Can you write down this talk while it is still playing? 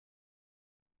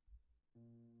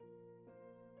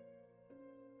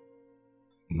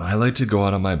I like to go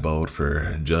out on my boat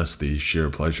for just the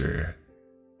sheer pleasure.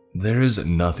 There is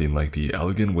nothing like the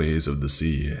elegant waves of the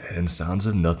sea and sounds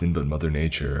of nothing but Mother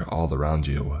Nature all around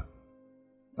you.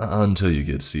 Until you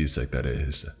get seasick, that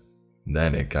is.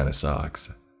 Then it kinda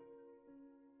sucks.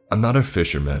 I'm not a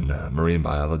fisherman, marine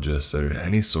biologist, or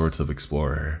any sorts of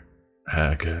explorer.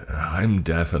 Heck, I'm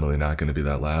definitely not going to be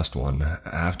that last one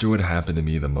after what happened to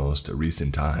me the most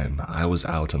recent time I was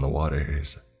out on the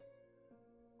waters.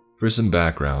 For some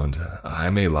background,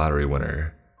 I'm a lottery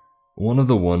winner. One of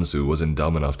the ones who wasn't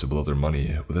dumb enough to blow their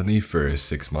money within the first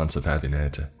 6 months of having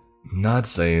it. Not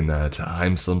saying that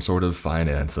I'm some sort of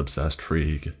finance-obsessed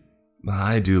freak.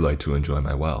 I do like to enjoy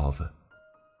my wealth.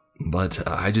 But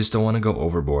I just don't want to go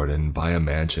overboard and buy a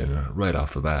mansion right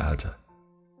off the bat.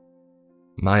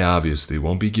 I obviously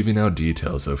won't be giving out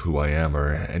details of who I am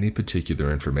or any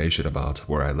particular information about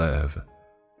where I live.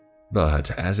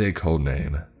 But as a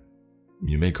codename,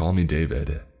 you may call me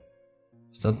David.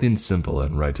 Something simple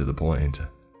and right to the point.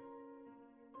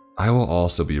 I will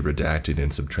also be redacting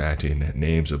and subtracting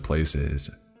names of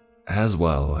places, as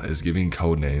well as giving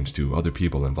code names to other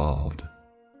people involved.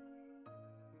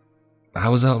 I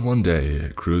was out one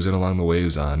day, cruising along the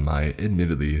waves on my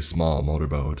admittedly small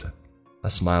motorboat, a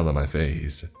smile on my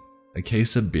face, a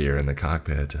case of beer in the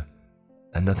cockpit,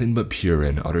 and nothing but pure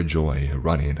and utter joy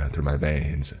running through my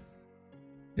veins.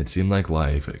 It seemed like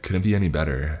life couldn't be any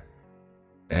better,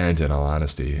 and in all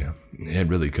honesty, it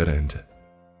really couldn't.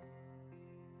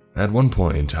 At one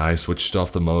point, I switched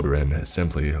off the motor and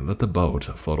simply let the boat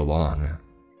float along.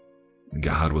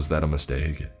 God, was that a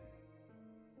mistake.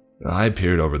 I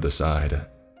peered over the side,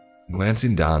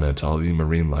 glancing down at all the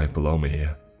marine life below me,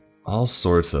 all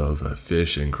sorts of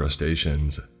fish and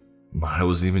crustaceans. I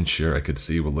wasn't even sure I could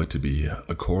see what looked to be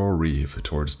a coral reef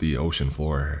towards the ocean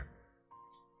floor.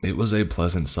 It was a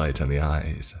pleasant sight on the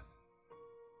eyes.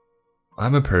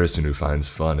 I'm a person who finds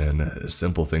fun in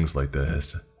simple things like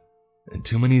this.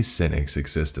 Too many cynics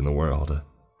exist in the world.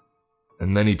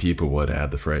 And many people would add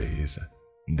the phrase,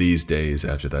 "these days,"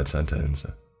 after that sentence.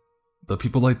 But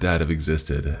people like that have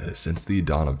existed since the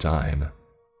dawn of time.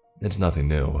 It's nothing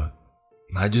new.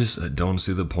 I just don't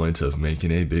see the point of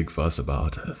making a big fuss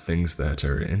about things that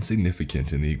are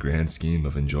insignificant in the grand scheme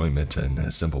of enjoyment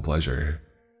and simple pleasure.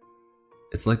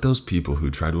 It's like those people who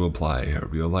try to apply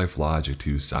real-life logic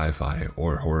to sci-fi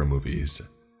or horror movies.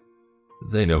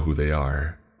 They know who they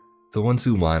are. The ones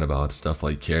who whine about stuff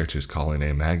like characters calling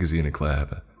a magazine a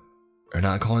clip, or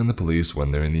not calling the police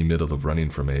when they're in the middle of running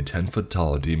from a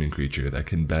 10-foot-tall demon creature that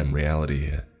can bend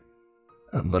reality.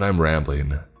 But I'm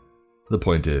rambling. The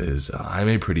point is, I'm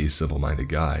a pretty simple-minded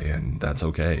guy, and that's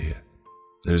okay.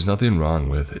 There's nothing wrong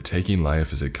with taking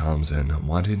life as it comes and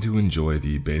wanting to enjoy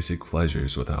the basic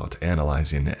pleasures without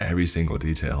analyzing every single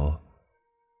detail.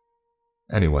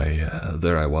 Anyway,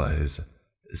 there I was,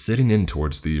 sitting in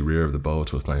towards the rear of the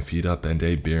boat with my feet up and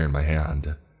a beer in my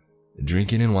hand,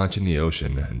 drinking and watching the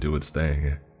ocean do its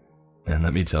thing. And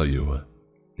let me tell you,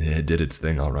 it did its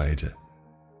thing all right.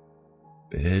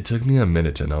 It took me a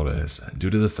minute to notice, due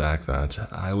to the fact that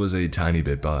I was a tiny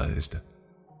bit buzzed.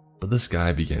 But the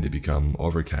sky began to become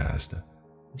overcast.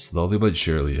 Slowly but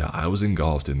surely, I was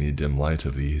engulfed in the dim light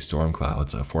of the storm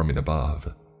clouds forming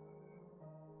above.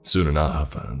 Soon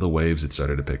enough, the waves had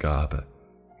started to pick up,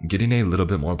 getting a little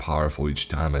bit more powerful each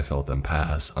time I felt them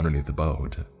pass underneath the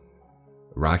boat,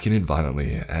 rocking it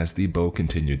violently as the boat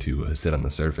continued to sit on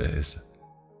the surface.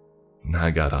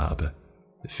 I got up,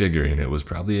 figuring it was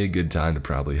probably a good time to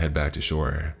probably head back to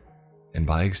shore, and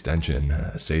by extension,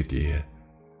 safety.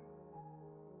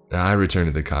 I returned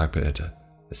to the cockpit,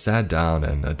 sat down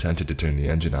and attempted to turn the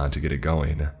engine on to get it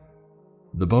going.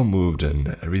 The boat moved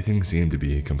and everything seemed to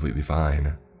be completely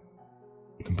fine.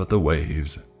 But the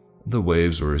waves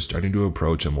were starting to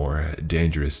approach a more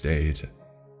dangerous state,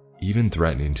 even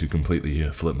threatening to completely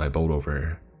flip my boat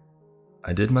over.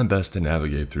 I did my best to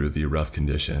navigate through the rough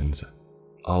conditions,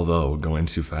 although going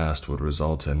too fast would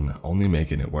result in only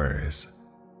making it worse.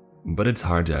 But it's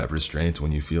hard to have restraint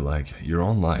when you feel like your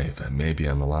own life may be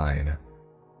on the line.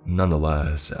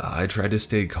 Nonetheless, I tried to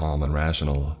stay calm and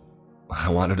rational. I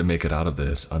wanted to make it out of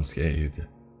this unscathed.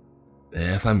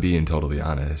 If I'm being totally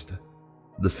honest,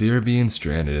 the fear of being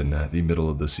stranded in the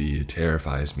middle of the sea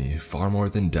terrifies me far more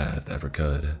than death ever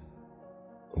could.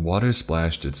 Water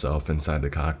splashed itself inside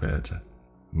the cockpit.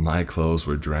 My clothes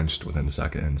were drenched within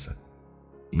seconds.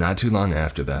 Not too long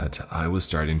after that, I was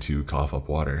starting to cough up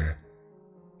water.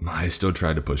 I still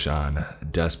tried to push on,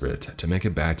 desperate to make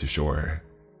it back to shore.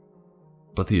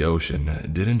 But the ocean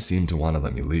didn't seem to want to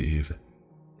let me leave.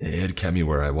 It kept me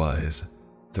where I was,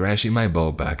 thrashing my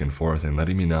boat back and forth and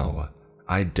letting me know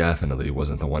I definitely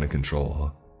wasn't the one in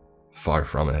control. Far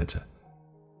from it.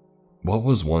 What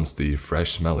was once the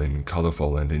fresh-smelling,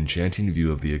 colorful, and enchanting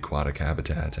view of the aquatic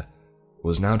habitat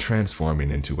was now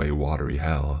transforming into a watery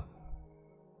hell.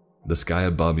 The sky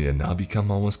above me had now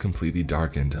become almost completely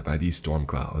darkened by these storm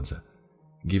clouds,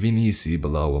 giving the sea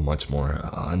below a much more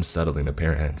unsettling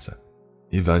appearance.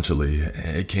 Eventually,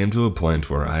 it came to a point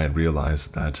where I had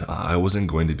realized that I wasn't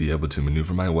going to be able to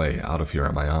maneuver my way out of here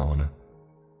on my own.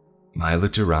 I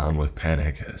looked around with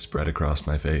panic spread across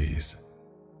my face,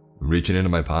 reaching into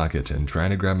my pocket and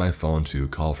trying to grab my phone to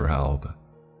call for help.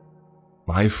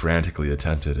 I frantically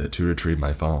attempted to retrieve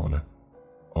my phone,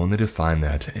 only to find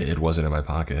that it wasn't in my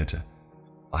pocket.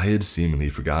 I had seemingly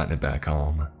forgotten it back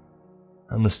home.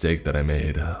 A mistake that I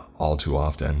made all too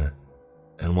often,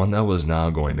 and one that was now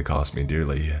going to cost me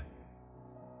dearly.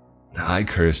 I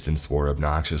cursed and swore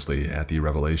obnoxiously at the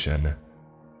revelation,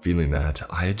 feeling that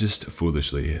I had just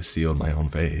foolishly sealed my own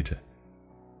fate.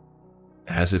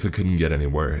 As if it couldn't get any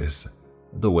worse,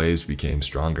 the waves became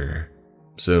stronger.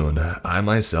 Soon, I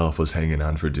myself was hanging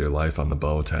on for dear life on the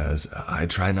boat as I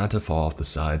tried not to fall off the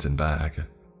sides and back.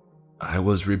 I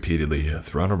was repeatedly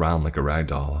thrown around like a rag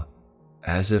doll,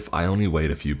 as if I only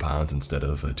weighed a few pounds instead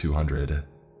of 200.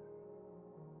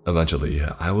 Eventually,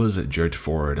 I was jerked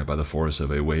forward by the force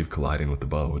of a wave colliding with the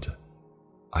boat.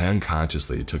 I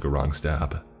unconsciously took a wrong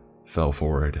step, fell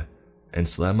forward, and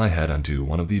slammed my head onto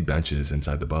one of the benches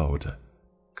inside the boat,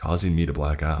 causing me to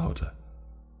black out.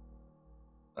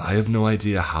 I have no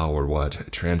idea how or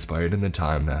what transpired in the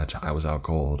time that I was out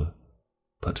cold,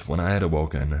 but when I had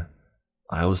awoken,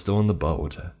 I was still in the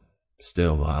boat,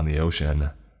 still on the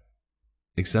ocean.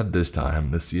 Except this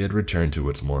time, the sea had returned to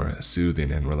its more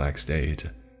soothing and relaxed state,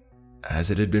 as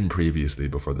it had been previously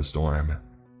before the storm.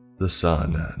 The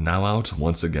sun, now out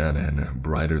once again and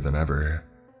brighter than ever.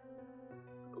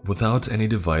 Without any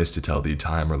device to tell the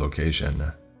time or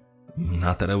location,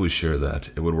 not that I was sure that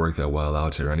it would work that well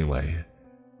out here anyway,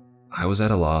 I was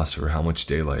at a loss for how much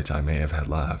daylight I may have had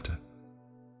left.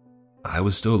 I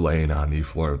was still laying on the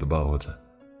floor of the boat.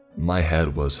 My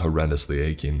head was horrendously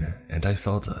aching, and I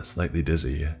felt slightly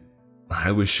dizzy.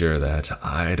 I was sure that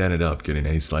I'd ended up getting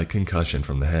a slight concussion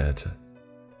from the hit.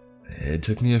 It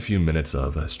took me a few minutes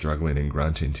of struggling and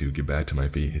grunting to get back to my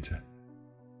feet.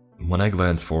 When I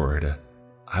glanced forward,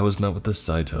 I was met with the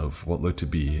sight of what looked to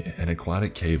be an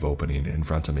aquatic cave opening in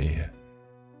front of me.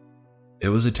 It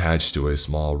was attached to a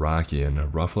small rocky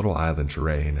and rough little island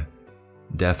terrain,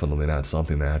 definitely not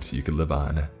something that you could live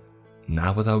on,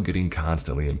 not without getting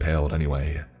constantly impaled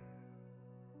anyway.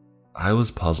 I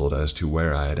was puzzled as to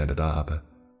where I had ended up.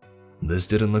 This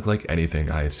didn't look like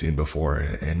anything I had seen before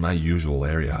in my usual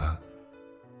area.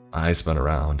 I spun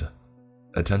around,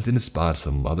 attempting to spot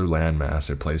some other landmass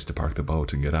or place to park the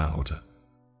boat and get out,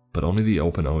 but only the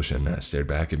open ocean stared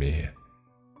back at me.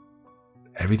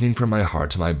 Everything from my heart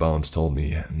to my bones told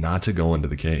me not to go into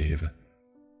the cave.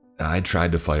 I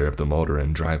tried to fire up the motor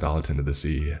and drive out into the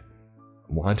sea,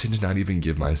 wanting to not even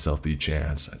give myself the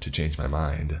chance to change my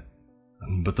mind.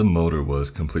 But the motor was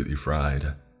completely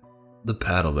fried. The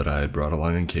paddle that I had brought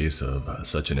along in case of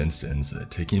such an instance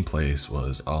taking place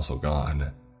was also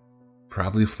gone,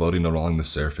 probably floating along the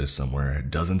surface somewhere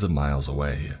dozens of miles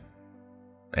away.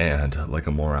 And, like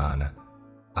a moron,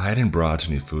 I hadn't brought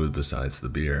any food besides the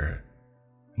beer.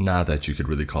 Not that you could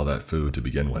really call that food to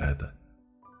begin with.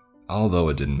 Although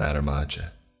it didn't matter much,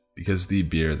 because the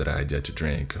beer that I had yet to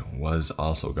drink was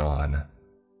also gone,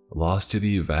 lost to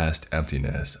the vast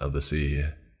emptiness of the sea.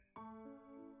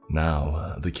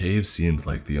 Now, the cave seemed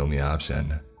like the only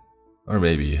option. Or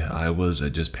maybe I was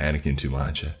just panicking too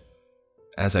much.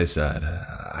 As I said,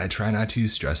 I try not to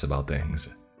stress about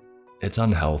things. It's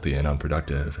unhealthy and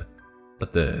unproductive.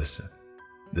 But this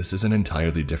is an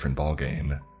entirely different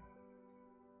ballgame.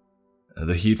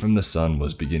 The heat from the sun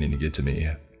was beginning to get to me.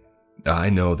 I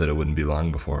know that it wouldn't be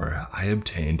long before I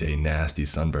obtained a nasty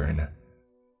sunburn.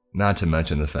 Not to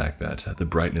mention the fact that the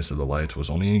brightness of the light was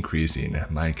only increasing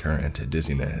my current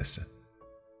dizziness.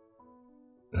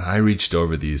 I reached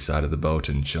over the side of the boat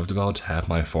and shoved about half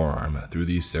my forearm through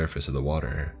the surface of the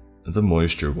water. The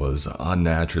moisture was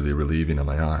unnaturally relieving on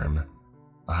my arm.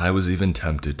 I was even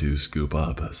tempted to scoop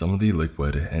up some of the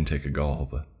liquid and take a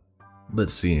gulp. But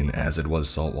seeing as it was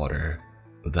salt water,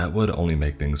 that would only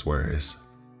make things worse.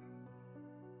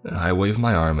 I waved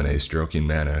my arm in a stroking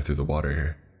manner through the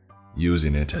water,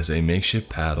 using it as a makeshift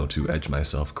paddle to edge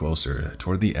myself closer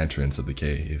toward the entrance of the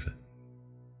cave.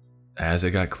 As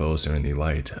it got closer and the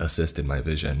light assisted my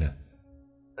vision,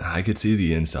 I could see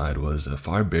the inside was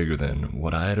far bigger than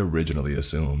what I had originally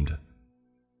assumed.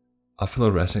 A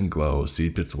fluorescent glow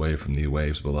seeped its way from the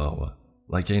waves below,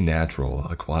 like a natural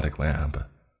aquatic lamp.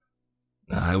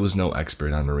 I was no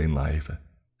expert on marine life,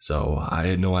 so I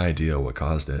had no idea what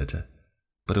caused it,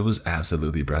 but it was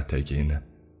absolutely breathtaking.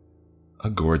 A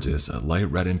gorgeous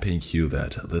light red and pink hue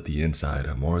that lit the inside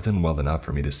more than well enough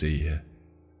for me to see.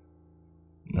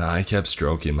 I kept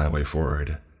stroking my way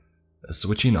forward,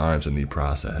 switching arms in the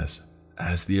process,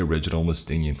 as the original was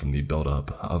stinging from the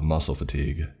buildup of muscle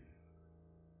fatigue.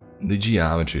 The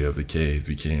geometry of the cave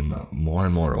became more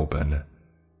and more open.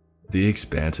 The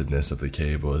expansiveness of the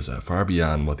cave was far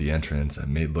beyond what the entrance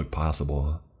made look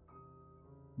possible.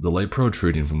 The light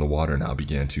protruding from the water now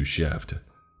began to shift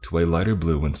to a lighter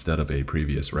blue instead of a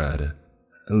previous red,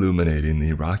 illuminating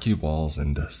the rocky walls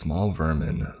and small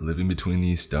vermin living between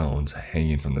these stones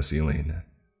hanging from the ceiling.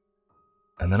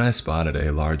 And then I spotted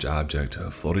a large object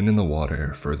floating in the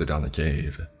water further down the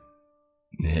cave.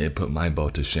 It put my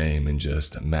boat to shame in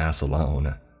just mass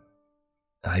alone.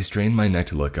 I strained my neck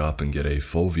to look up and get a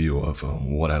full view of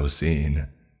what I was seeing.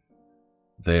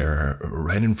 There,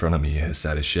 right in front of me,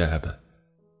 sat a ship,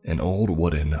 an old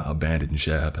wooden, abandoned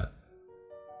ship.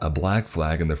 A black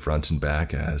flag in the front and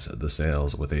back as the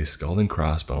sails with a skull and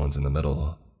crossbones in the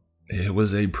middle. It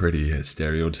was a pretty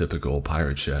stereotypical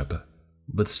pirate ship,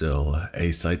 but still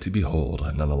a sight to behold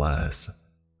nonetheless.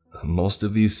 Most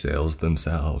of these sails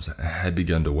themselves had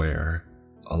begun to wear,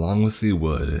 along with the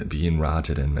wood being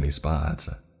rotted in many spots,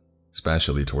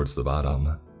 especially towards the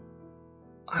bottom.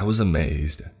 I was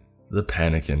amazed. The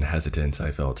panic and hesitance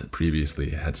I felt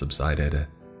previously had subsided.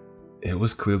 It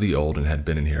was clearly old and had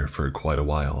been in here for quite a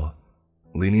while,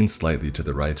 leaning slightly to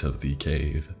the right of the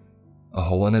cave, a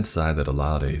hole in its side that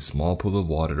allowed a small pool of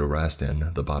water to rest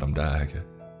in the bottom deck.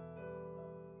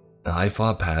 I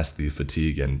fought past the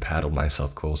fatigue and paddled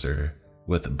myself closer,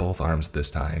 with both arms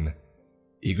this time,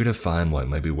 eager to find what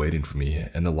might be waiting for me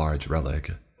in the large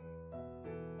relic.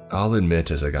 I'll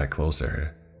admit as I got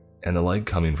closer, and the light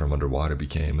coming from underwater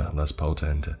became less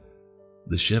potent,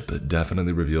 the ship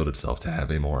definitely revealed itself to have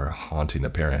a more haunting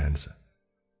appearance.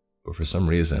 But for some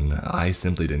reason, I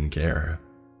simply didn't care.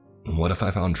 What if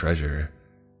I found treasure?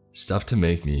 Stuff to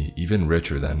make me even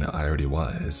richer than I already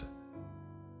was.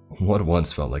 What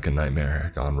once felt like a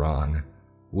nightmare gone wrong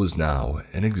was now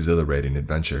an exhilarating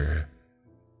adventure.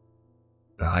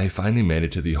 I finally made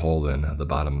it to the hole in the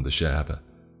bottom of the ship,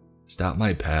 stopped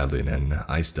my paddling, and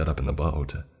I stood up in the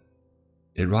boat.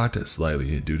 It rocked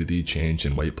slightly due to the change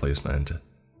in weight placement.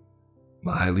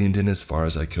 I leaned in as far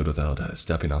as I could without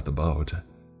stepping off the boat,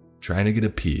 trying to get a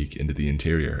peek into the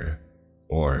interior,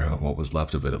 or what was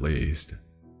left of it at least.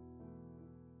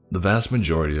 The vast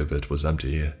majority of it was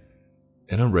empty,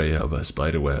 an array of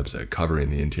spiderwebs covering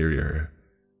the interior.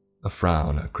 A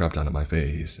frown crept onto my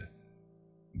face,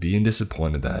 being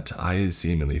disappointed that I had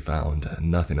seemingly found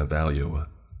nothing of value.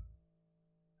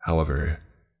 However,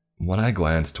 when I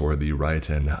glanced toward the right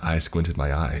and I squinted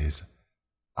my eyes,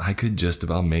 I could just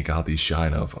about make out the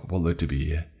shine of what looked to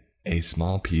be a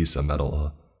small piece of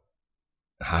metal.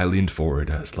 I leaned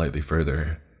forward slightly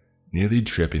further, nearly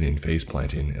tripping and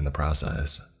face-planting in the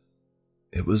process.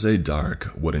 It was a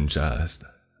dark wooden chest.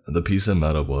 The piece of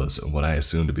metal was what I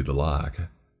assumed to be the lock.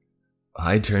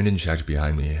 I turned and checked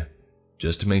behind me,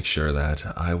 just to make sure that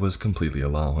I was completely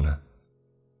alone.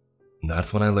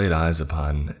 That's when I laid eyes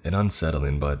upon an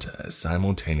unsettling but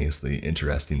simultaneously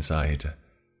interesting sight.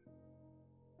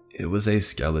 It was a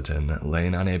skeleton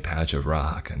laying on a patch of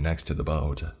rock next to the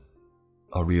boat.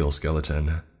 A real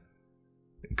skeleton.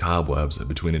 Cobwebs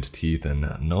between its teeth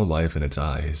and no life in its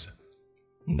eyes.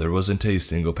 There wasn't a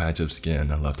single patch of skin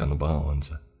left on the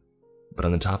bones, but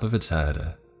on the top of its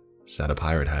head sat a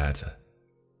pirate hat.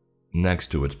 Next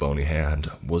to its bony hand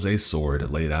was a sword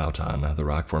laid out on the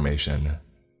rock formation.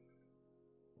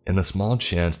 In the small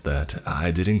chance that I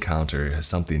did encounter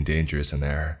something dangerous in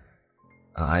there,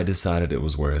 I decided it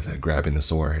was worth grabbing the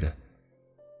sword.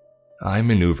 I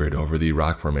maneuvered over the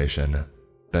rock formation,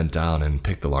 bent down and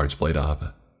picked the large blade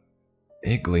up.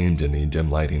 It gleamed in the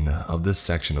dim lighting of this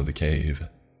section of the cave.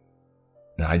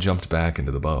 I jumped back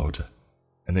into the boat,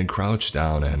 and then crouched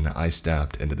down and I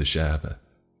stepped into the ship,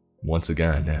 once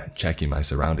again checking my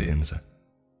surroundings.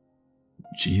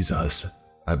 "Jesus,"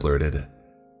 I blurted,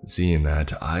 seeing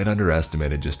that I'd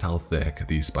underestimated just how thick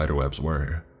these spiderwebs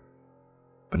were.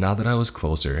 But now that I was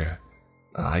closer,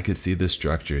 I could see the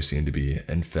structure seemed to be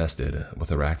infested with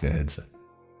arachnids.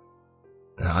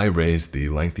 I raised the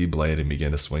lengthy blade and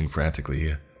began to swing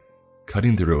frantically,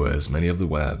 cutting through as many of the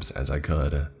webs as I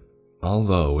could.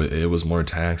 Although it was more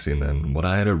taxing than what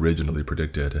I had originally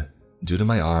predicted, due to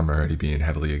my arm already being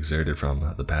heavily exerted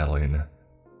from the paddling.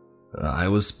 I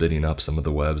was spitting up some of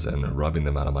the webs and rubbing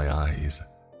them out of my eyes.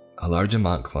 A large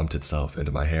amount clumped itself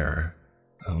into my hair,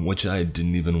 which I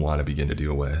didn't even want to begin to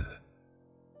deal with.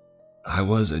 I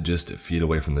was just feet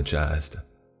away from the chest,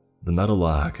 the metal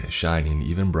lock shining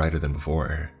even brighter than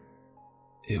before.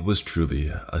 It was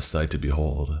truly a sight to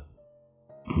behold.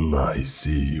 I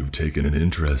see you've taken an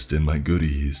interest in my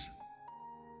goodies.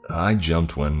 I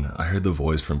jumped when I heard the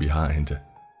voice from behind,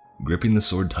 gripping the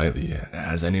sword tightly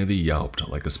as I nearly yelped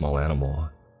like a small animal.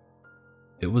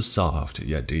 It was soft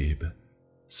yet deep,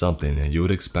 something you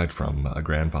would expect from a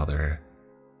grandfather.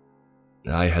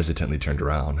 I hesitantly turned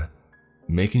around,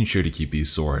 making sure to keep the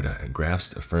sword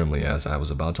grasped firmly as I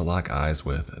was about to lock eyes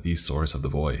with the source of the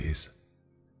voice.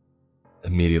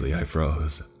 Immediately I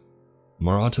froze,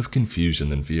 more out of confusion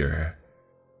than fear,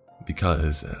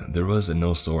 because there was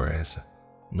no source,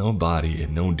 no body,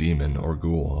 no demon or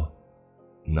ghoul,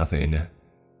 nothing.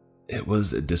 It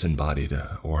was disembodied,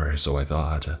 or so I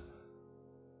thought.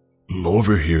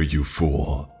 "Over here, you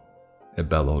fool," it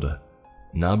bellowed,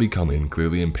 now becoming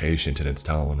clearly impatient in its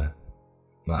tone.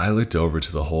 I looked over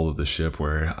to the hull of the ship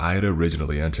where I had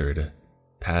originally entered.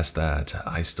 Past that,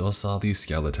 I still saw the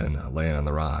skeleton laying on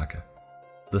the rock,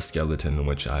 the skeleton in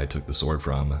which I took the sword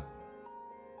from.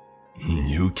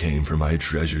 "You came for my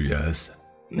treasure, yes?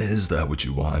 Is that what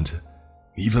you want?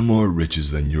 Even more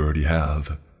riches than you already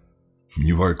have?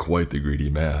 You are quite the greedy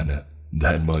man,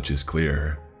 that much is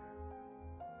clear."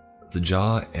 The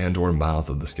jaw and or mouth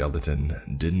of the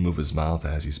skeleton didn't move his mouth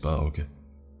as he spoke.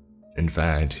 In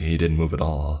fact, he didn't move at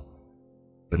all.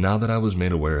 But now that I was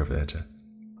made aware of it,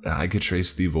 I could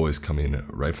trace the voice coming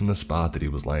right from the spot that he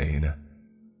was laying.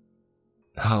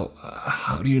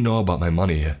 How do you know about my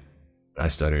money?" I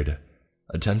stuttered,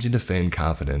 attempting to feign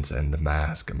confidence and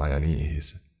mask my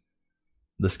unease.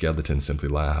 The skeleton simply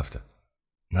laughed.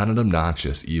 Not an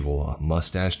obnoxious, evil,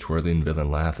 mustache-twirling villain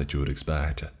laugh that you would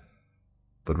expect,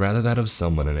 but rather that of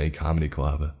someone in a comedy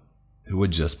club who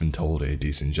had just been told a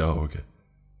decent joke.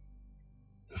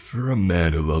 "For a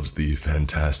man who loves the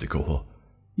fantastical,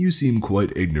 you seem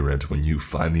quite ignorant when you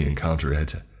finally encounter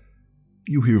it.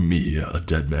 You hear me, a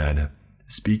dead man,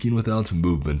 speaking without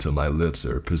movement of my lips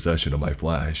or possession of my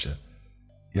flesh,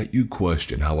 yet you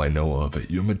question how I know of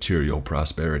your material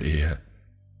prosperity."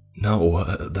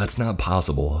 "No, that's not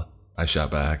possible," I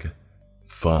shot back.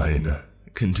 "Fine,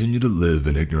 continue to live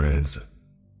in ignorance.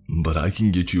 But I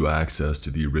can get you access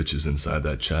to the riches inside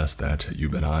that chest that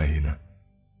you've been eyeing.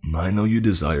 I know you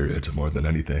desire it more than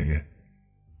anything."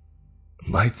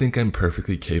 "I think I'm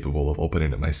perfectly capable of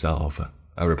opening it myself,"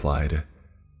 I replied,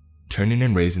 turning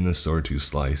and raising the sword to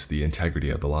slice the integrity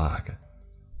of the lock.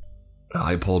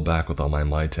 I pulled back with all my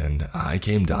might and I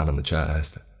came down on the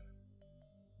chest.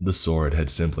 The sword had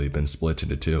simply been split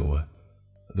into two.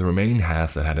 The remaining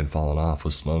half that hadn't fallen off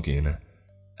was smoking,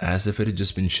 as if it had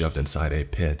just been shoved inside a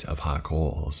pit of hot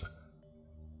coals.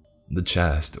 The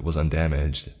chest was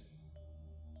undamaged.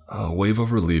 A wave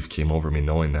of relief came over me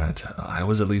knowing that I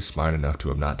was at least smart enough to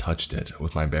have not touched it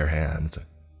with my bare hands.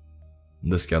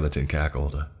 The skeleton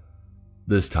cackled,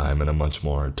 this time in a much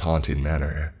more taunting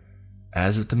manner,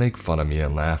 as if to make fun of me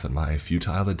and laugh at my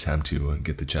futile attempt to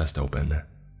get the chest open.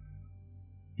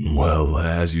 "Well,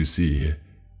 as you see,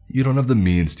 you don't have the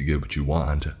means to get what you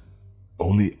want.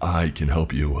 Only I can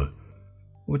help you,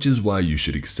 which is why you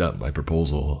should accept my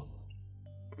proposal.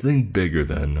 Think bigger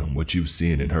than what you've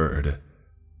seen and heard.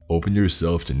 Open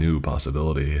yourself to new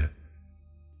possibility."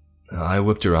 I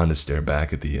whipped around to stare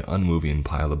back at the unmoving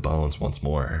pile of bones once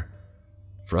more,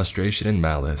 frustration and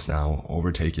malice now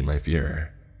overtaking my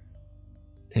fear.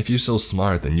 "If you're so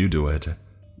smart, then you do it.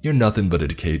 You're nothing but a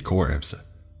decayed corpse.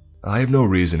 I have no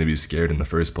reason to be scared in the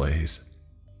first place,"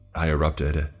 I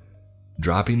erupted,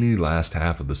 dropping the last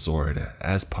half of the sword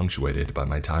as punctuated by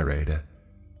my tirade.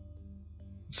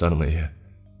 Suddenly,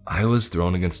 I was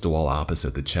thrown against a wall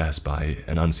opposite the chest by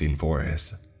an unseen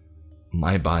force.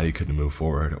 My body couldn't move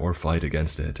forward or fight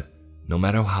against it, no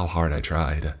matter how hard I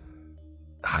tried.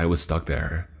 I was stuck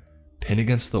there, pinned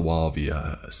against the wall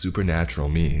via supernatural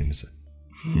means.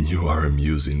 "You are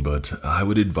amusing, but I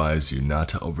would advise you not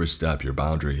to overstep your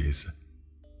boundaries.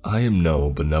 I am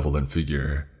no benevolent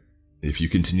figure. If you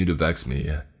continue to vex me,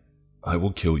 I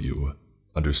will kill you.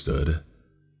 Understood?"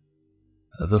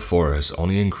 The force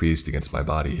only increased against my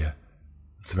body,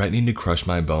 threatening to crush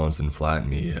my bones and flatten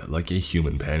me like a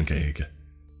human pancake.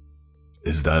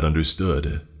 "Is that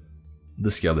understood?"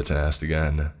 the skeleton asked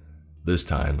again, this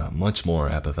time much more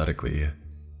apathetically,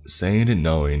 saying it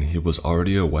knowing he was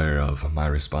already aware of my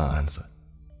response.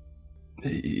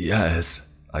 "Yes,"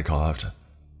 I coughed,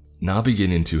 now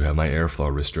beginning to have my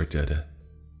airflow restricted.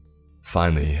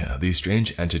 Finally, the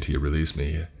strange entity released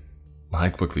me. I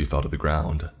quickly fell to the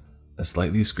ground,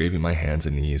 slightly scraping my hands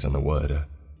and knees on the wood.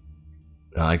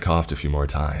 I coughed a few more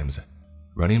times,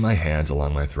 running my hands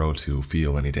along my throat to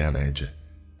feel any damage.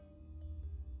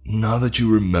 Now that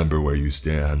you remember where you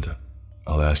stand,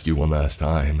 I'll ask you one last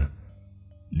time.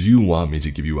 Do you want me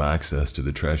to give you access to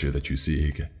the treasure that you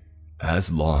seek,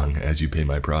 as long as you pay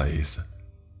my price?"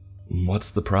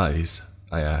 "What's the price?"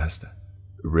 I asked,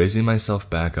 raising myself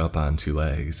back up on two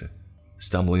legs,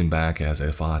 stumbling back as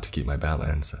I fought to keep my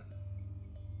balance.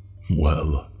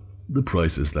 "Well, the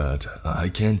price is that I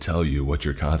can't tell you what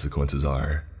your consequences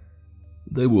are.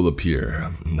 They will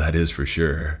appear, that is for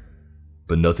sure,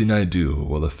 but nothing I do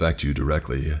will affect you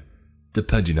directly,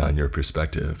 depending on your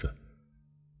perspective.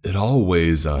 It all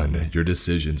weighs on your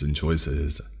decisions and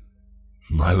choices.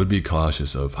 I would be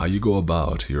cautious of how you go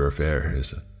about your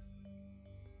affairs."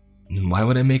 "Why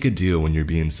would I make a deal when you're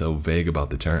being so vague about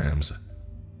the terms?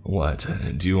 What,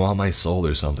 do you want my soul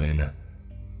or something?"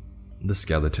 The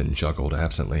skeleton chuckled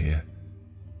absently.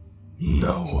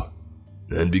 "No.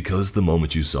 And because the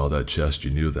moment you saw that chest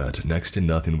you knew that next to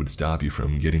nothing would stop you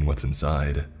from getting what's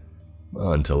inside.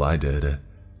 Until I did.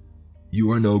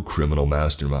 You are no criminal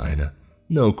mastermind,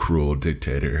 no cruel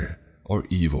dictator, or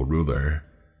evil ruler.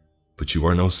 But you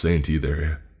are no saint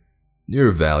either.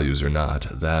 Your values are not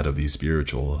that of the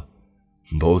spiritual.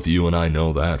 Both you and I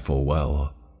know that full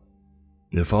well.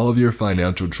 If all of your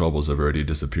financial troubles have already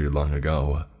disappeared long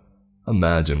ago,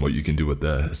 imagine what you can do with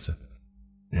this.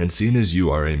 And seeing as you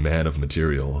are a man of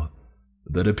material,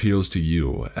 that appeals to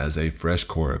you as a fresh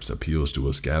corpse appeals to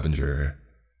a scavenger."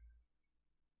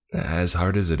 As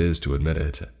hard as it is to admit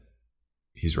it,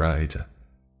 he's right.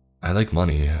 I like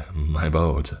money, my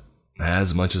boat,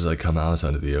 as much as I come out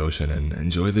onto the ocean and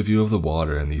enjoy the view of the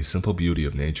water and the simple beauty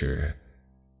of nature.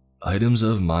 Items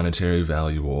of monetary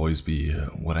value will always be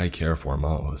what I care for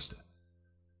most.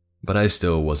 But I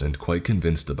still wasn't quite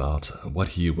convinced about what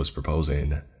he was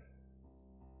proposing.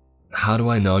 "How do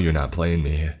I know you're not playing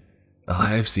me?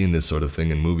 I've seen this sort of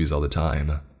thing in movies all the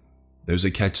time. There's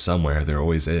a catch somewhere, there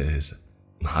always is,"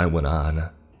 I went on,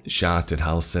 shocked at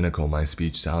how cynical my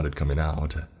speech sounded coming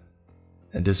out.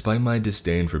 And despite my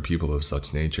disdain for people of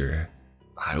such nature,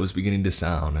 I was beginning to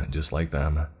sound just like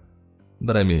them.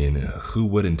 But I mean, who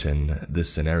wouldn't in this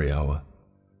scenario?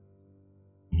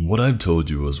 "What I've told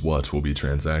you is what will be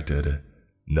transacted.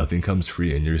 Nothing comes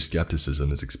free and your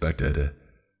skepticism is expected.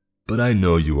 But I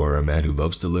know you are a man who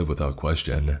loves to live without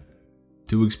question,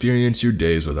 to experience your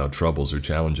days without troubles or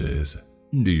challenges,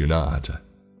 do you not?"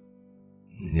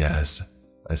 "Yes,"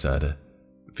 I said,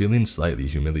 feeling slightly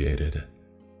humiliated.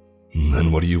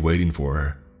 "Then what are you waiting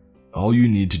for? All you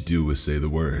need to do is say the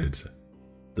words."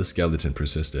 The skeleton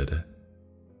persisted.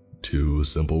 2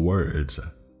 simple words.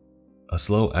 A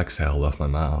slow exhale left my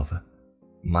mouth.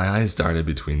 My eyes darted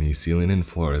between the ceiling and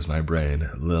floor as my brain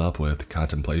lit up with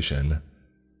contemplation.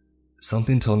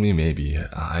 Something told me maybe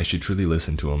I should truly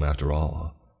listen to him after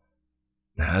all.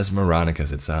 As moronic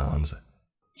as it sounds,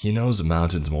 he knows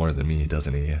mountains more than me,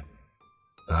 doesn't he?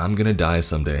 I'm gonna die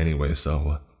someday anyway,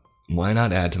 so why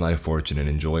not add to my fortune and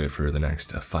enjoy it for the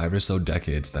next 5 or so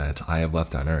decades that I have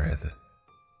left on Earth?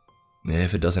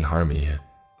 If it doesn't harm me,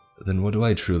 then what do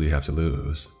I truly have to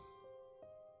lose?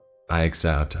 "I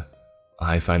accept,"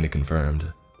 I finally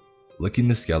confirmed, looking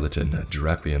the skeleton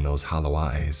directly in those hollow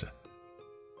eyes.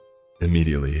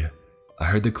 Immediately, I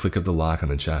heard the click of the lock on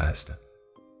the chest.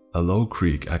 A low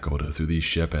creak echoed through the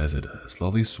ship as it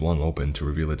slowly swung open to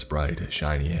reveal its bright,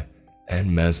 shiny,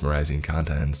 and mesmerizing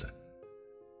contents.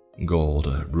 Gold,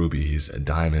 rubies,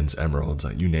 diamonds, emeralds,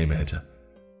 you name it.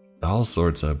 All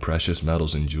sorts of precious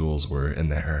metals and jewels were in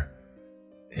there.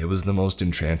 It was the most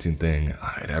entrancing thing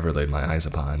I'd ever laid my eyes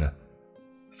upon,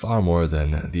 far more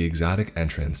than the exotic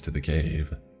entrance to the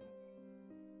cave.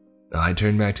 I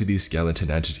turned back to the skeleton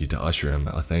entity to usher him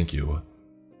a thank you,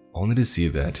 only to see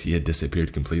that he had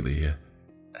disappeared completely,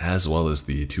 as well as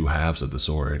the 2 halves of the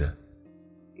sword.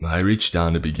 I reached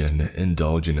down to begin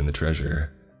indulging in the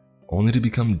treasure, only to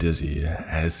become dizzy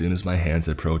as soon as my hands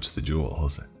approached the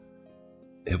jewels.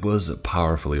 It was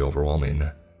powerfully overwhelming,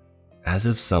 as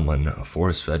if someone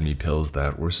force-fed me pills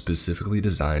that were specifically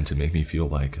designed to make me feel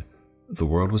like the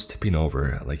world was tipping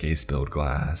over like a spilled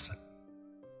glass.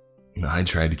 I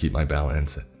tried to keep my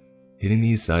balance, hitting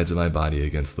the sides of my body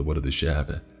against the wood of the ship,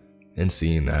 and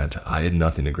seeing that I had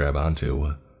nothing to grab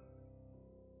onto.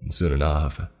 Soon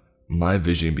enough, my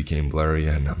vision became blurry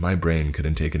and my brain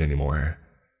couldn't take it anymore.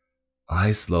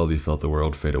 I slowly felt the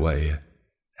world fade away,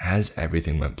 as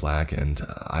everything went black and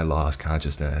I lost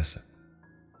consciousness.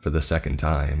 For the second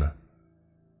time.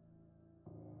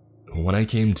 When I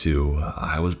came to,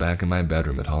 I was back in my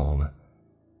bedroom at home.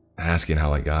 Asking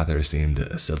how I got there seemed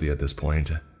silly at this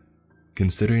point,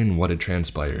 considering what had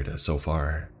transpired so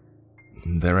far.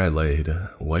 There I laid,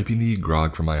 wiping the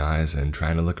grog from my eyes and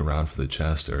trying to look around for the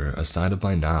chest or a sign of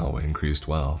my now increased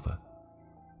wealth.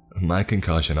 My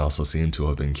concussion also seemed to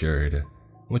have been cured,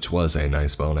 which was a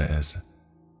nice bonus.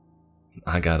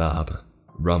 I got up,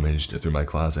 rummaged through my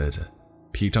closet,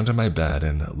 peeked under my bed,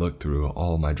 and looked through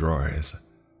all my drawers.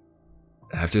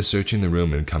 After searching the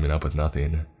room and coming up with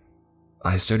nothing,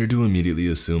 I started to immediately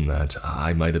assume that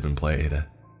I might have been played,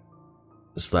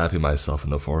 slapping myself in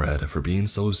the forehead for being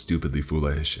so stupidly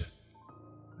foolish.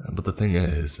 But the thing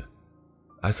is,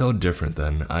 I felt different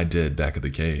than I did back at the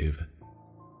cave.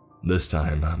 This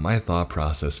time, my thought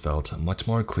process felt much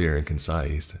more clear and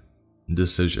concise.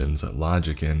 Decisions,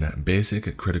 logic, and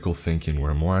basic critical thinking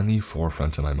were more on the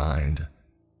forefront of my mind.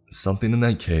 Something in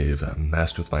that cave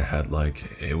messed with my head like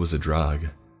it was a drug.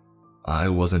 I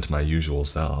wasn't my usual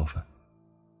self.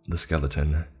 The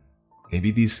skeleton. Maybe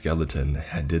the skeleton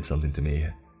had did something to me,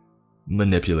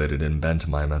 manipulated and bent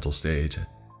my mental state,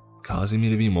 causing me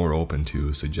to be more open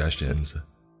to suggestions.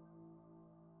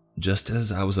 Just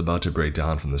as I was about to break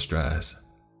down from the stress,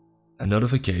 a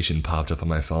notification popped up on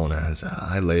my phone as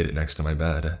I laid it next to my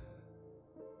bed.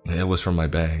 It was from my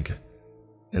bank,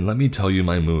 and let me tell you,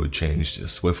 my mood changed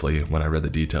swiftly when I read the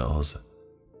details.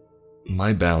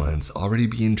 My balance, already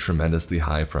being tremendously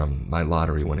high from my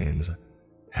lottery winnings,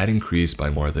 had increased by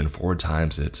more than 4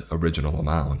 times its original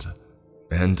amount.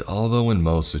 And although in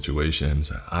most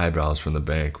situations, eyebrows from the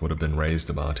bank would have been raised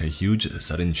about a huge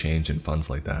sudden change in funds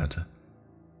like that,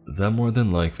 that more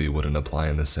than likely wouldn't apply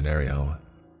in this scenario,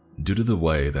 due to the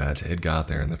way that it got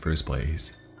there in the first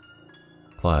place.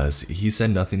 Plus, he said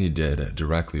nothing he did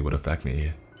directly would affect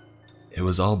me. It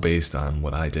was all based on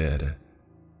what I did.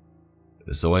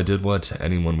 So I did what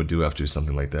anyone would do after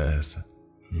something like this.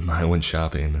 I went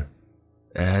shopping.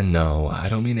 And no, I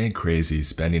don't mean a crazy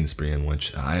spending spree in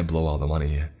which I blow all the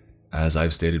money. As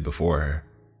I've stated before,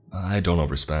 I don't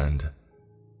overspend.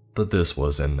 But this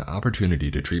was an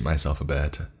opportunity to treat myself a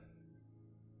bit.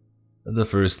 The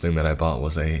first thing that I bought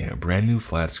was a brand new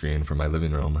flat screen for my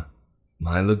living room.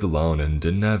 I lived alone and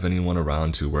didn't have anyone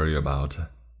around to worry about,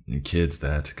 kids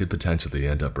that could potentially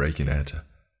end up breaking it.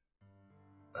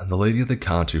 The lady at the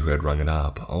counter who had rung it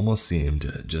up almost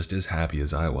seemed just as happy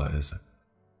as I was.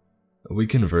 We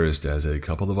conversed as a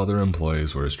couple of other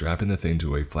employees were strapping the thing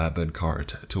to a flatbed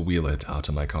cart to wheel it out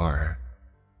to my car.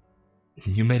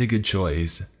 "You made a good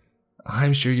choice.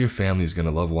 I'm sure your family's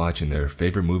gonna love watching their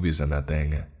favorite movies on that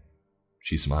thing."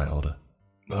 She smiled.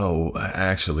 "Oh,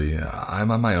 actually,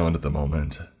 I'm on my own at the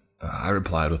moment," I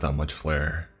replied without much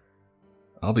flair.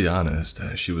 I'll be honest,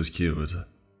 she was cute.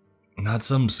 Not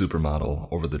some supermodel,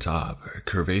 over-the-top,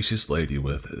 curvaceous lady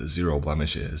with 0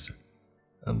 blemishes,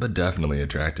 but definitely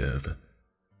attractive.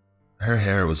 Her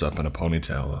hair was up in a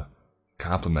ponytail,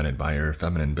 complemented by her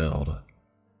feminine build.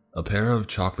 A pair of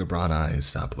chocolate brown eyes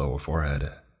sat below her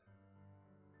forehead.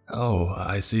 "Oh,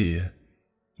 I see.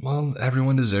 Well,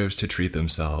 everyone deserves to treat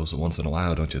themselves once in a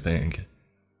while, don't you think?"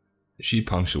 She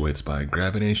punctuates by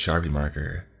grabbing a Sharpie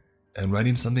marker and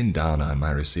writing something down on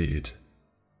my receipt.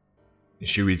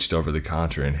 She reached over the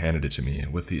counter and handed it to me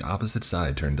with the opposite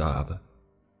side turned up.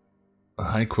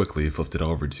 I quickly flipped it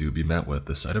over to be met with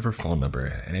the sight of her phone number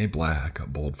in a black,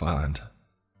 bold font.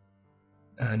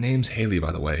 "Name's Haley,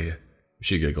 by the way,"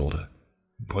 she giggled,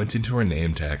 pointing to her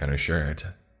name tag on her shirt.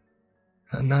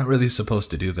 "I'm not really supposed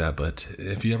to do that, but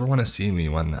if you ever want to see me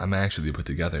when I'm actually put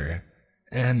together,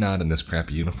 and not in this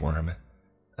crappy uniform,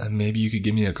 maybe you could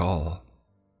give me a call.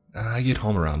 I get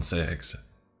home around 6.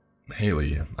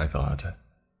 Haley, I thought,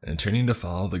 and turning to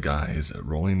follow the guys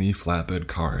rolling the flatbed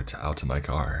cart out to my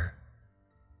car.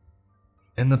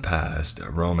 In the past,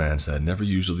 romance had never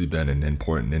usually been an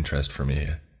important interest for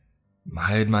me.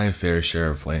 I had my fair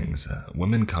share of flings,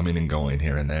 women coming and going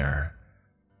here and there.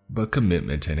 But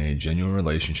commitment and a genuine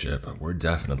relationship were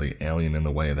definitely alien in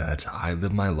the way that I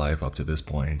lived my life up to this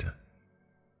point.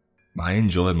 I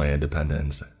enjoyed my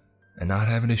independence, and not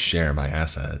having to share my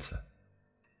assets.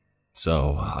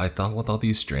 So, I thought with all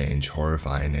these strange,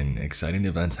 horrifying, and exciting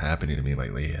events happening to me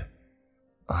lately,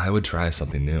 I would try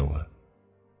something new.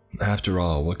 After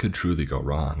all, what could truly go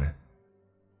wrong?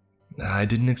 I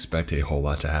didn't expect a whole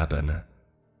lot to happen,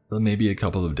 but maybe a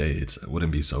couple of dates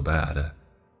wouldn't be so bad.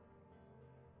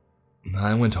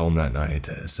 I went home that night,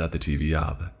 set the TV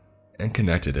up, and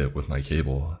connected it with my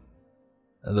cable.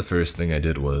 The first thing I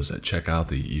did was check out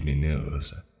the evening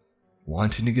news,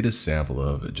 wanting to get a sample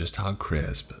of just how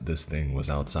crisp this thing was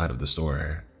outside of the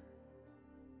store.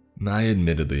 I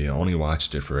admittedly only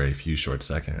watched it for a few short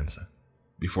seconds,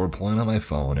 before pulling out my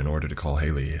phone in order to call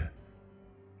Haley.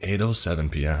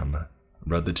 8:07 p.m.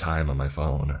 Read the time on my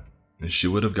phone. She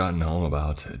would have gotten home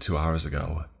about 2 hours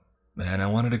ago, and I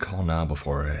wanted to call now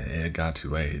before it got too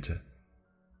late.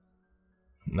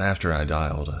 After I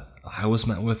dialed, I was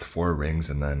met with 4 rings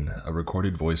and then a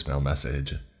recorded voicemail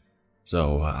message.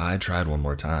 So I tried one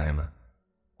more time,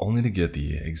 only to get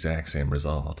the exact same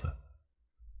result.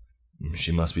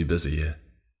 She must be busy,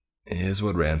 is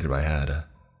what ran through my head,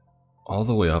 all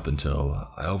the way up until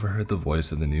I overheard the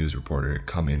voice of the news reporter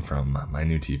coming from my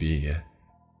new TV. A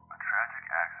tragic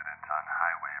accident on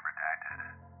highway redacted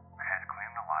had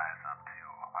claimed the lives of 2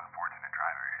 unfortunate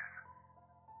drivers.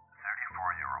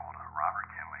 34-year-old Robert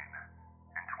Kinling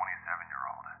and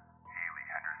 27-year-old Haley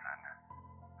Henderson.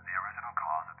 The original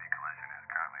cause of the collision is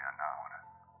currently unknown,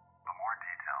 but more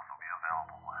details will be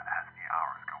available as the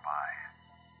hours go by.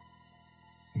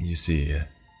 You see,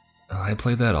 I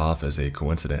played that off as a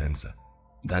coincidence.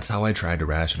 That's how I tried to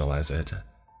rationalize it.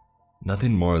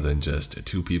 Nothing more than just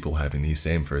 2 people having the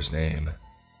same first name.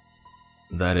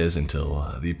 That is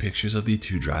until the pictures of the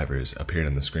 2 drivers appeared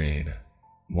on the screen.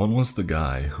 One was the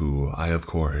guy who I, of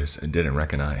course, didn't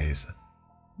recognize,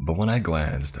 but when I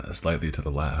glanced slightly to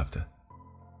the left,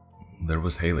 there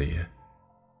was Haley.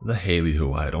 The Haley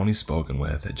who I had only spoken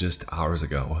with just hours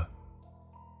ago.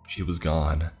 She was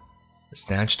gone,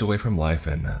 snatched away from life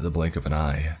in the blink of an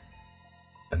eye,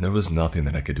 and there was nothing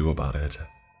that I could do about it.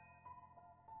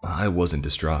 I wasn't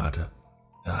distraught.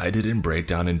 I didn't break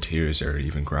down in tears or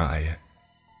even cry.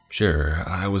 Sure,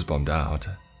 I was bummed out,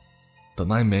 but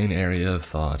my main area of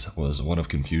thought was one of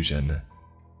confusion.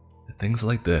 Things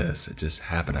like this just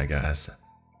happen, I guess.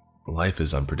 Life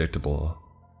is unpredictable.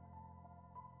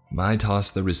 I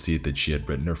tossed the receipt that she had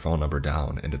written her phone number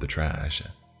down into the trash.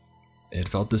 It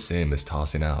felt the same as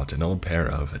tossing out an old pair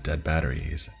of dead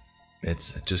batteries.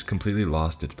 It's just completely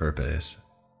lost its purpose.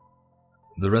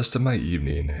 The rest of my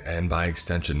evening, and by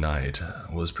extension night,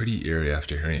 was pretty eerie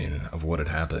after hearing of what had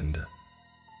happened.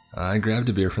 I grabbed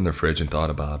a beer from the fridge and thought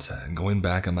about going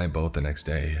back on my boat the next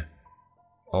day,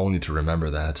 only to remember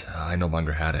that I no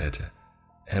longer had it,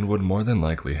 and would more than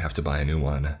likely have to buy a new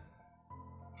one.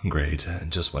 Great,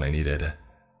 just what I needed.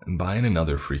 Buying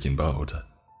another freaking boat.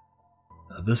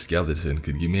 The skeleton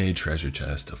could give me a treasure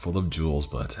chest full of jewels,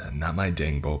 but not my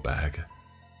dang boat bag.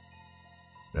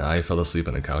 I fell asleep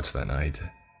on the couch that night.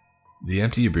 The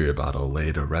empty beer bottle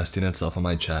laid resting itself on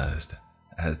my chest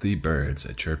as the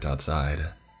birds chirped outside.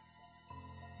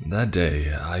 That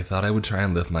day, I thought I would try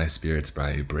and lift my spirits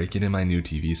by breaking in my new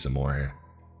TV some more,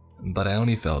 but I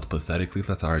only felt pathetically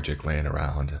lethargic laying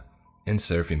around and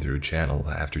surfing through channel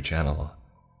after channel,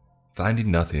 finding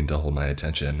nothing to hold my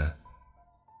attention.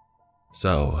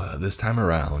 So, this time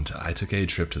around, I took a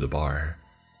trip to the bar.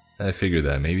 I figured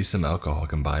that maybe some alcohol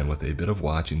combined with a bit of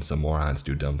watching some morons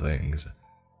do dumb things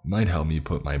might help me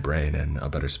put my brain in a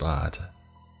better spot.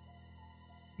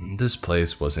 This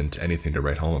place wasn't anything to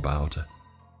write home about,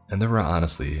 and there were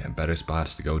honestly better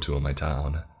spots to go to in my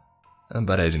town,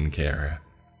 but I didn't care,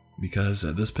 because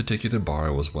this particular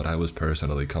bar was what I was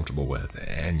personally comfortable with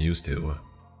and used to.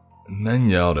 Men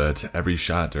yelled at every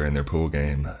shot during their pool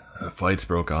game. Fights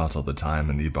broke out all the time,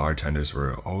 and the bartenders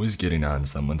were always getting on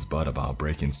someone's butt about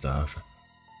breaking stuff.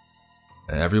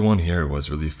 Everyone here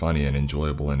was really funny and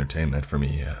enjoyable entertainment for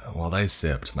me while I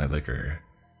sipped my liquor.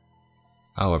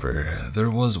 However,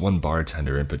 there was one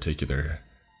bartender in particular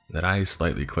that I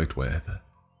slightly clicked with.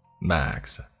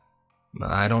 Max.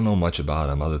 I don't know much about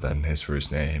him other than his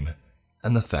first name,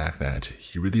 and the fact that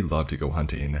he really loved to go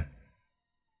hunting.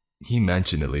 He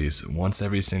mentioned at least once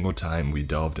every single time we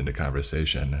delved into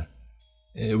conversation.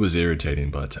 It was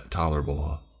irritating but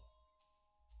tolerable.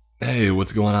 "Hey,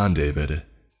 what's going on, David?"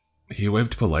 He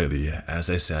waved politely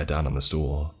as I sat down on the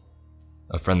stool.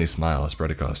 A friendly smile spread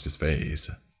across his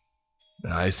face.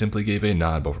 I simply gave a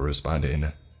nod before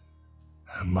responding.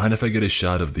 "Mind if I get a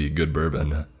shot of the good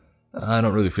bourbon? I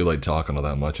don't really feel like talking all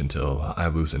that much until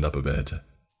I've loosened up a bit."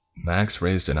 Max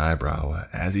raised an eyebrow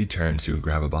as he turned to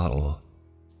grab a bottle.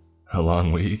 "A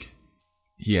long week?"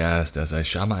 he asked as I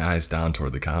shot my eyes down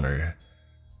toward the counter.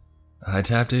 I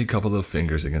tapped a couple of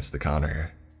fingers against the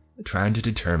counter, trying to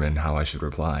determine how I should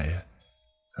reply,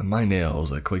 my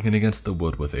nails clicking against the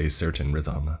wood with a certain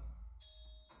rhythm.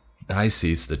 I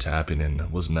ceased the tapping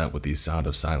and was met with the sound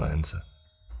of silence,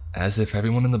 as if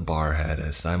everyone in the bar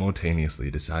had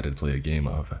simultaneously decided to play a game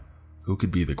of who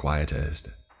could be the quietest.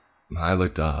 I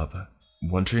looked up,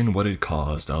 wondering what had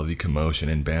caused all the commotion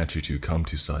and banter to come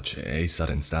to such a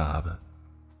sudden stop.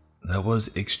 That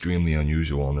was extremely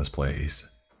unusual in this place.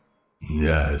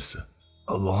 "Yes,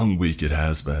 a long week it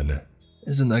has been.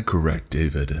 Isn't that correct,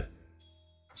 David?"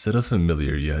 said a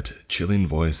familiar yet chilling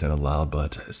voice in a loud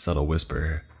but subtle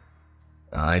whisper.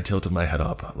 I tilted my head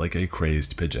up like a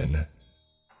crazed pigeon.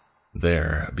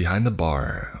 There, behind the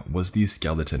bar, was the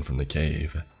skeleton from the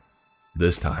cave,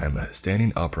 this time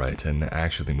standing upright and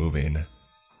actually moving.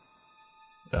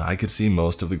 I could see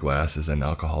most of the glasses and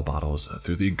alcohol bottles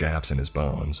through the gaps in his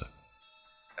bones.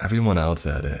 Everyone else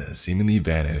had seemingly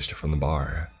vanished from the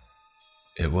bar.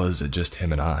 It was just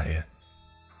him and I.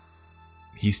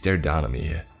 He stared down at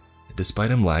me.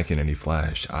 Despite him lacking any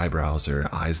flesh, eyebrows,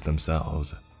 or eyes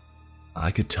themselves,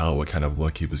 I could tell what kind of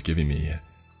look he was giving me.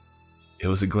 It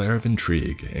was a glare of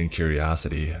intrigue and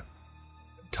curiosity,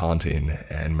 taunting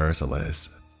and merciless.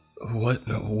 What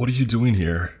are you doing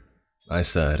here?" I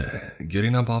said,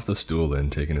 getting up off the stool and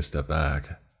taking a step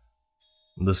back.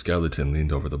 The skeleton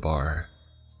leaned over the bar,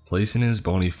 placing his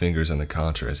bony fingers on the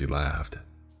counter as he laughed.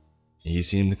 He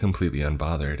seemed completely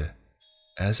unbothered,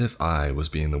 as if I was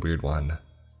being the weird one.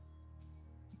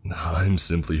 "I'm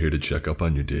simply here to check up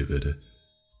on you, David,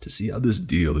 to see how this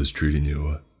deal is treating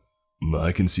you.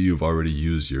 I can see you've already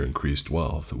used your increased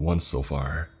wealth once so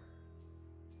far."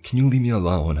 "Can you leave me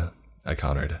alone?" I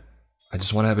countered. "I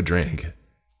just want to have a drink."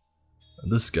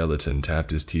 The skeleton tapped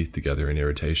his teeth together in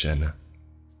irritation.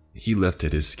 He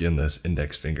lifted his skinless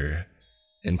index finger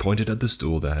and pointed at the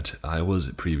stool that I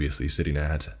was previously sitting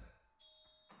at.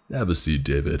 "Have a seat,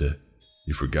 David.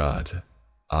 You forgot.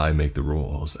 I make the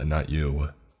rules, and not you."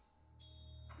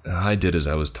 I did as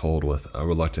I was told with a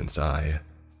reluctant sigh.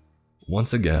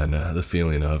 Once again, the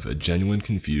feeling of genuine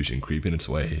confusion creeping its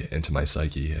way into my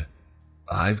psyche.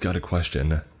 "I've got a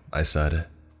question," I said,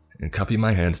 and cupping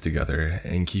my hands together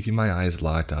and keeping my eyes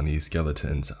locked on the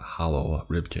skeleton's hollow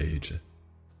ribcage.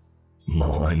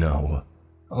 "Oh, I know.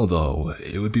 Although,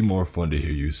 it would be more fun to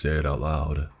hear you say it out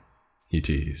loud," he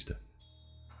teased.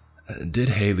 "Did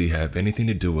Haley have anything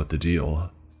to do with the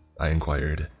deal?" I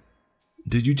inquired.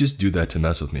 "Did you just do that to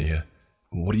mess with me?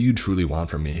 What do you truly want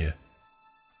from me?"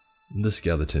 The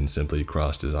skeleton simply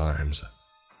crossed his arms.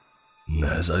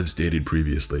 "As I've stated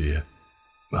previously,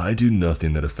 I do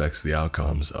nothing that affects the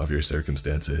outcomes of your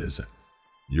circumstances.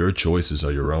 Your choices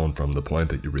are your own from the point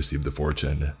that you receive the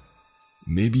fortune.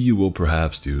 Maybe you will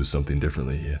perhaps do something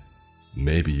differently.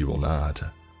 Maybe you will not.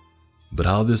 But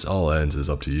how this all ends is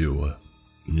up to you.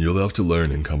 You'll have to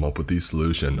learn and come up with the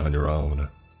solution on your own.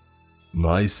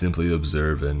 I simply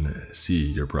observe and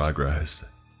see your progress."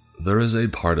 There is a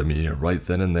part of me right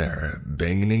then and there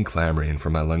banging and clamoring for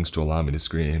my lungs to allow me to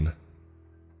scream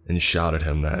and shout at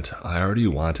him that I already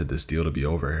wanted this deal to be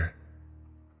over.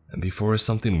 And before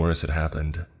something worse had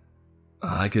happened,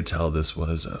 I could tell this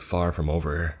was far from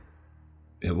over.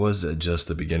 It was just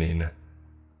the beginning.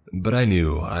 But I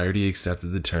knew I already accepted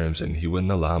the terms and he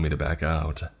wouldn't allow me to back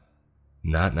out.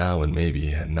 Not now and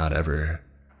maybe not ever.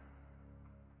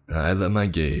 I let my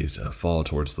gaze fall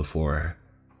towards the floor,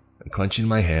 clenching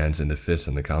my hands into fists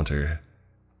on the counter,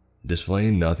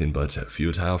 displaying nothing but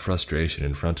futile frustration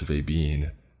in front of a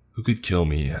being who could kill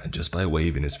me just by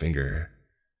waving his finger.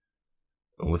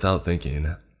 Without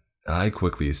thinking, I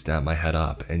quickly snapped my head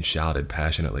up and shouted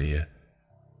passionately,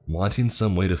 wanting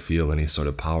some way to feel any sort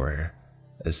of power,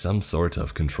 as some sort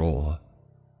of control.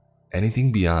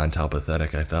 Anything beyond how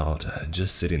pathetic I felt,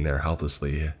 just sitting there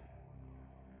helplessly.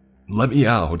 "Let me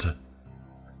out!"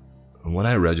 When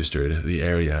I registered the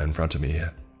area in front of me,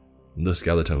 the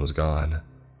skeleton was gone,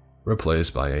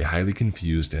 replaced by a highly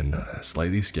confused and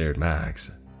slightly scared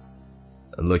Max,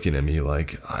 looking at me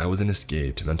like I was an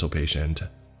escaped mental patient.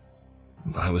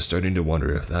 I was starting to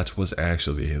wonder if that was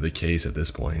actually the case at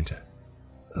this point.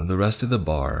 The rest of the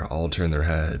bar all turned their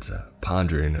heads,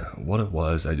 pondering what it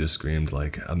was I just screamed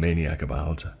like a maniac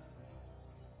about.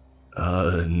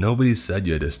 Nobody said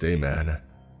you had to stay, man.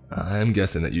 I'm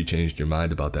guessing that you changed your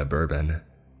mind about that bourbon,"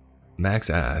 Max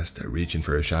asked, reaching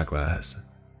for a shot glass.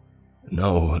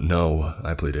 No,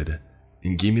 I pleaded.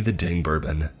 "Give me the dang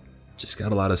bourbon. Just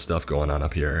got a lot of stuff going on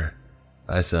up here,"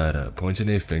 I said, pointing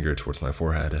a finger towards my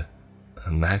forehead.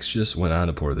 Max just went on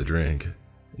to pour the drink,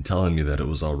 telling me that it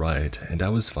was alright and I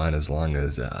was fine as long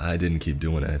as I didn't keep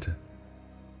doing it.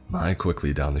 I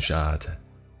quickly downed the shot.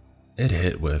 It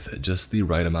hit with just the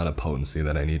right amount of potency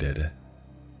that I needed.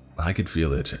 I could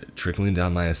feel it trickling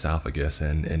down my esophagus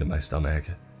and into my stomach.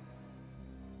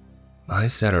 I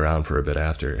sat around for a bit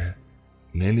after,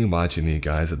 mainly watching the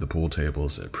guys at the pool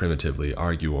tables primitively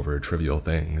argue over trivial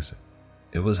things.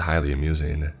 It was highly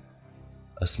amusing.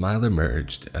 A smile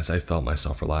emerged as I felt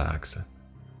myself relax.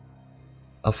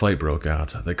 A fight broke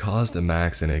out that caused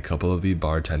Max and a couple of the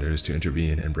bartenders to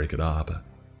intervene and break it up.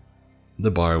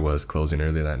 The bar was closing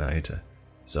early that night,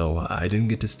 so I didn't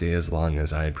get to stay as long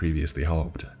as I had previously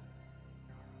hoped.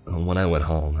 When I went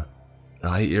home,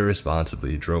 I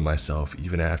irresponsibly drove myself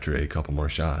even after a couple more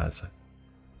shots.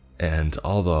 And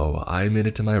although I made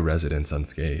it to my residence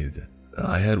unscathed,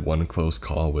 I had one close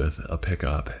call with a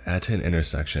pickup at an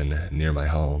intersection near my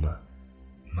home.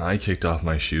 I kicked off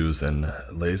my shoes and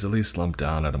lazily slumped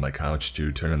down out of my couch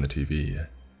to turn on the TV,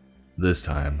 this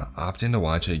time opting to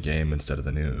watch a game instead of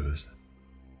the news.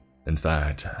 In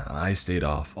fact, I stayed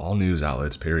off all news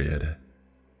outlets, period,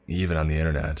 even on the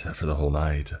internet, for the whole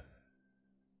night.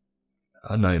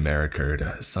 A nightmare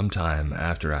occurred sometime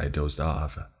after I dozed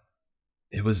off.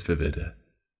 It was vivid,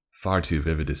 far too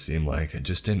vivid to seem like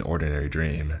just an ordinary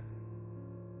dream.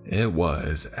 It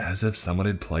was as if someone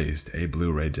had placed a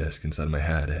Blu-ray disc inside my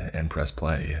head and pressed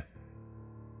play.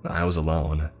 I was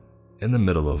alone, in the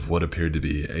middle of what appeared to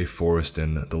be a forest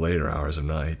in the later hours of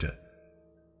night.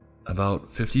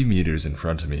 About 50 meters in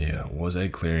front of me was a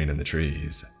clearing in the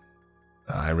trees.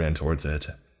 I ran towards it,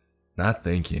 not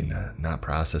thinking, not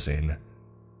processing.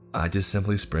 I just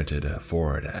simply sprinted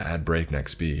forward at breakneck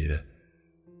speed.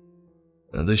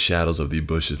 The shadows of the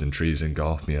bushes and trees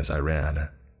engulfed me as I ran.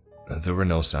 There were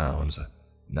no sounds,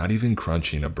 not even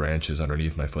crunching of branches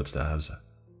underneath my footsteps.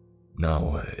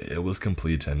 No, it was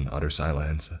complete and utter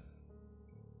silence.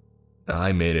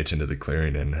 I made it into the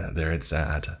clearing and there it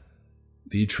sat,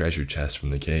 the treasure chest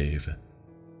from the cave.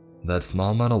 That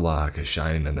small metal lock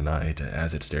shining in the night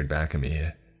as it stared back at me,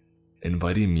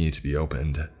 inviting me to be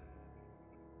opened.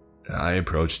 I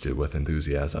approached it with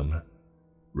enthusiasm,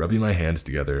 rubbing my hands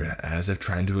together as if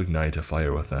trying to ignite a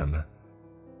fire with them.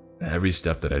 Every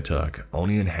step that I took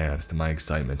only enhanced my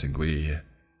excitement and glee.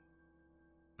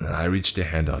 I reached a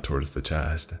hand out towards the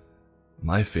chest.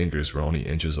 My fingers were only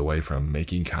inches away from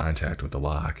making contact with the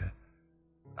lock.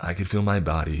 I could feel my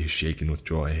body shaking with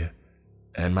joy,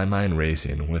 and my mind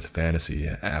racing with fantasy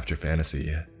after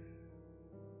fantasy.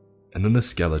 And then the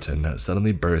skeleton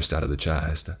suddenly burst out of the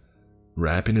chest,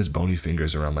 wrapping his bony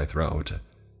fingers around my throat,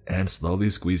 and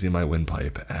slowly squeezing my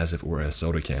windpipe as if it were a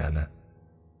soda can.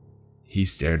 He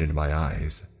stared into my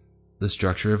eyes, the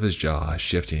structure of his jaw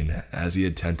shifting as he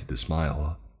attempted to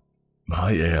smile.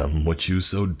 I am what you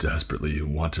so desperately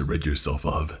want to rid yourself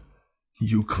of.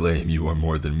 You claim you are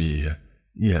more than me,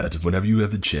 yet whenever you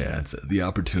have the chance, the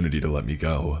opportunity to let me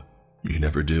go, you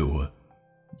never do.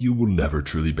 You will never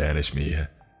truly banish me.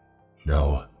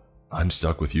 No, I'm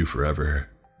stuck with you forever.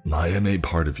 I am a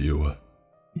part of you.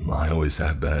 I always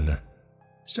have been.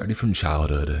 Starting from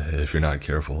childhood, if you're not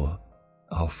careful,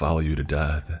 I'll follow you to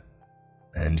death,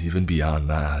 and even beyond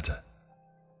that.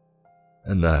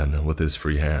 And then, with his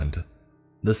free hand,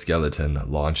 the skeleton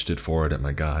launched it forward at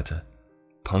my gut,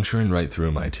 puncturing right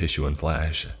through my tissue and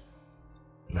flesh.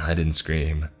 I didn't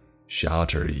scream,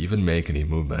 shout, or even make any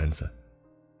movements.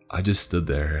 I just stood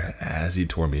there as he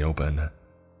tore me open.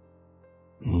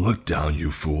 "Look down,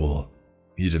 you fool,"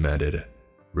 he demanded,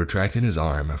 retracting his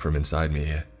arm from inside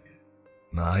me.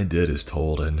 I did as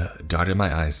told and darted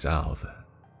my eyes south.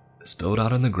 Spilled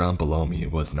out on the ground below me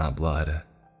was not blood,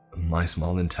 my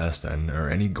small intestine, or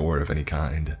any gore of any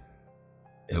kind.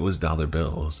 It was dollar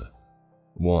bills.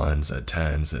 Ones,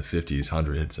 tens, 50s,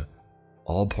 hundreds,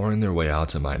 all pouring their way out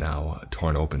to my now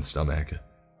torn open stomach,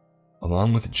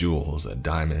 along with jewels,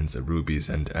 diamonds, rubies,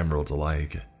 and emeralds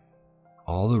alike.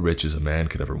 All the riches a man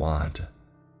could ever want.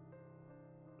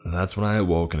 That's when I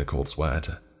awoke in a cold sweat,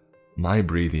 my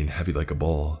breathing heavy like a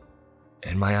bull,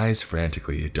 and my eyes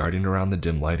frantically darting around the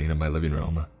dim lighting of my living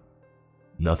room.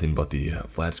 Nothing but the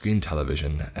flat-screen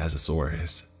television as a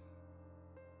source.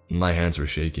 My hands were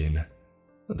shaking.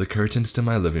 The curtains to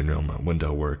my living room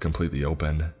window were completely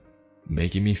open,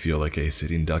 making me feel like a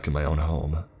sitting duck in my own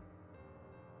home.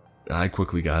 I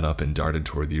quickly got up and darted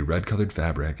toward the red-colored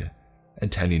fabric,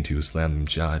 intending to slam them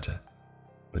shut,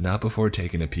 but not before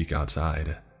taking a peek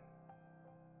outside.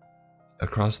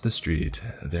 Across the street,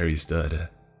 there he stood,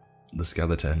 the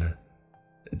skeleton,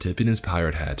 tipping his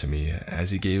pirate hat to me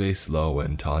as he gave a slow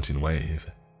and taunting wave.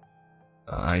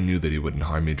 I knew that he wouldn't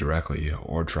harm me directly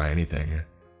or try anything,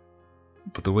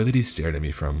 but the way that he stared at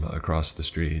me from across the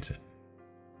street,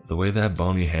 the way that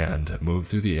bony hand moved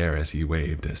through the air as he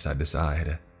waved side to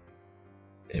side,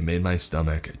 it made my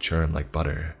stomach churn like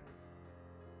butter.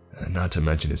 Not to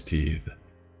mention his teeth,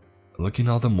 looking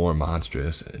all the more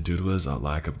monstrous due to his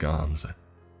lack of gums.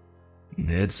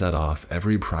 It set off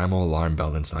every primal alarm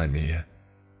bell inside me,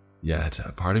 yet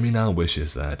part of me now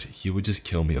wishes that he would just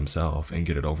kill me himself and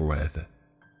get it over with.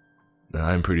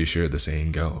 I'm pretty sure the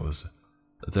saying goes,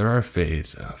 there are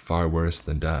fates far worse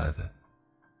than death,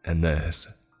 and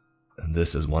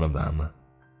this is one of them.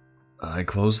 I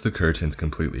closed the curtains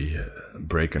completely,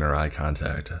 breaking our eye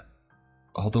contact.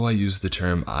 Although I use the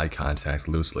term eye contact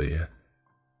loosely,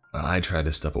 I tried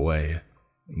to step away,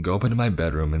 go up into my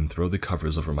bedroom and throw the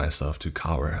covers over myself to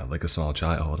cower like a small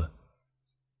child.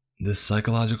 This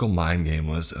psychological mind game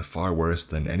was far worse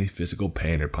than any physical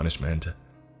pain or punishment.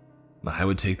 I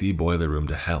would take the boiler room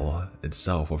to hell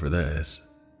itself over this.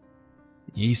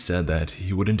 He said that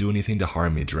he wouldn't do anything to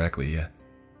harm me directly.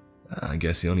 I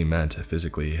guess he only meant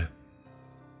physically.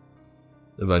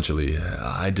 Eventually,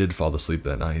 I did fall asleep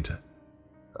that night.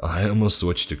 I almost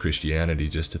switched to Christianity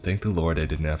just to thank the Lord I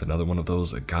didn't have another one of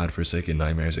those godforsaken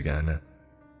nightmares again.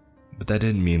 But that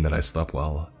didn't mean that I slept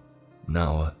well.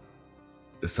 No.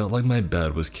 It felt like my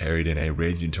bed was carried in a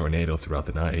raging tornado throughout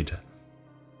the night.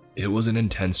 It was an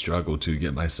intense struggle to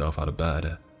get myself out of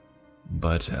bed,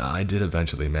 but I did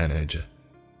eventually manage.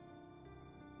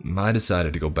 I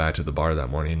decided to go back to the bar that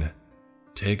morning.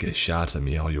 Take shots at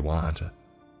me all you want,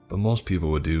 but most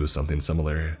people would do something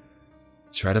similar.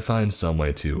 Try to find some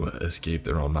way to escape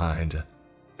their own mind,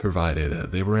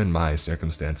 provided they were in my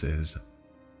circumstances.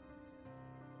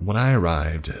 When I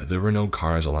arrived, there were no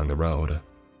cars along the road.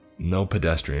 No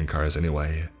pedestrian cars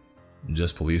anyway,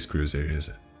 just police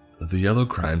cruisers. The yellow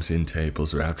crime scene tape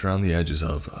was wrapped around the edges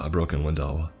of a broken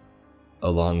window,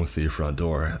 along with the front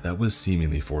door that was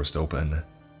seemingly forced open.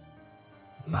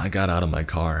 I got out of my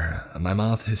car, my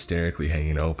mouth hysterically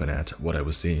hanging open at what I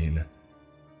was seeing.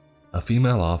 A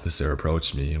female officer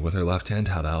approached me with her left hand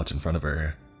held out in front of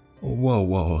her.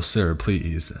 Whoa, sir,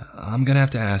 please. I'm gonna have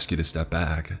to ask you to step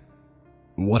back."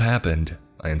 "What happened?"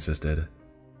 I insisted.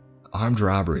 "Armed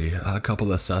robbery. A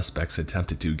couple of suspects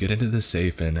attempted to get into the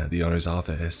safe in the owner's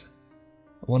office.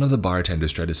 One of the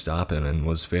bartenders tried to stop him and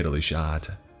was fatally shot.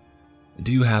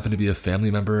 Do you happen to be a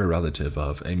family member or relative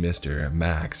of a Mr.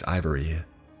 Max Ivory?"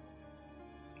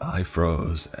 I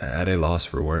froze, at a loss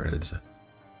for words.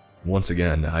 Once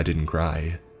again, I didn't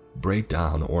cry, break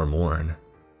down, or mourn.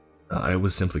 I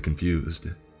was simply confused.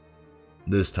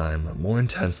 This time, more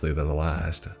intensely than the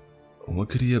last. What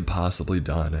could he have possibly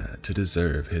done to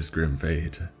deserve his grim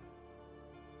fate?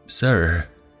 "Sir,"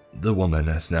 the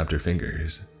woman snapped her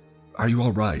fingers. "Are you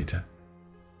all right?"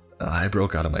 I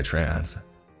broke out of my trance,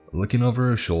 looking over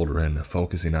her shoulder and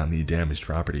focusing on the damaged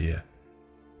property.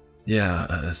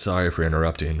 "Yeah, sorry for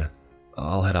interrupting.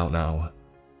 I'll head out now."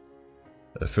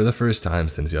 For the first time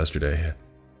since yesterday,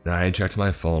 I checked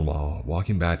my phone while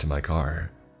walking back to my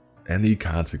car, and the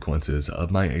consequences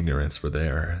of my ignorance were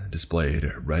there,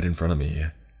 displayed right in front of me,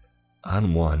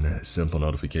 on one simple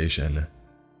notification.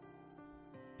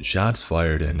 Shots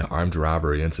fired in armed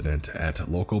robbery incident at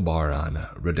local bar on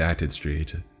Redacted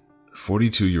Street.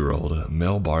 42-year-old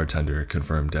male bartender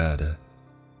confirmed dead.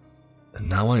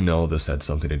 Now I know this had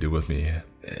something to do with me.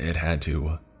 It had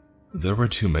to. There were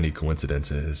too many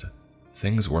coincidences.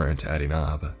 Things weren't adding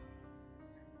up.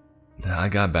 I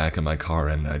got back in my car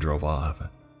and I drove off,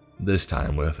 this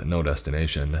time with no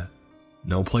destination.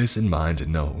 No place in mind,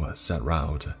 no set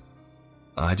route.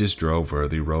 I just drove where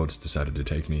the roads decided to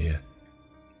take me.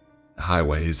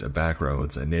 Highways, back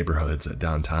roads, neighborhoods,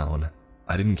 downtown.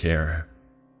 I didn't care.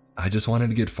 I just wanted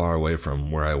to get far away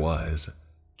from where I was,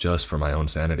 just for my own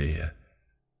sanity.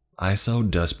 I so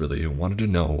desperately wanted to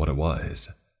know what it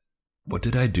was. What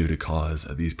did I do to cause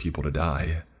these people to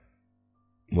die?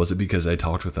 Was it because I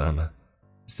talked with them,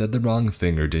 said the wrong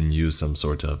thing, or didn't use some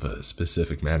sort of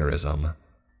specific mannerism?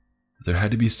 There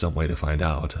had to be some way to find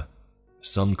out,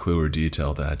 some clue or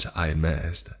detail that I had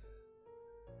missed.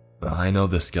 I know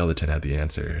the skeleton had the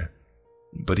answer,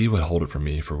 but he would hold it from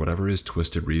me for whatever his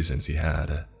twisted reasons he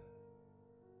had.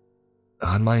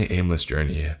 On my aimless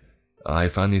journey, I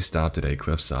finally stopped at a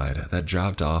cliffside that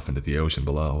dropped off into the ocean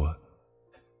below.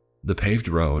 The paved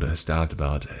road stopped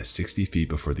about 60 feet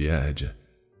before the edge.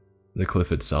 The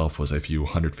cliff itself was a few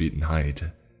hundred feet in height,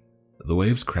 the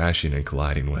waves crashing and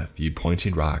colliding with the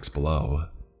pointing rocks below.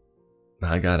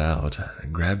 I got out,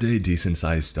 grabbed a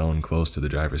decent-sized stone close to the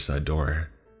driver's side door,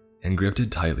 and gripped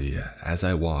it tightly as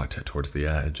I walked towards the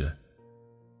edge.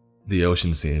 The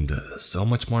ocean seemed so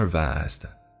much more vast,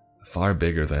 far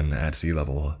bigger than at sea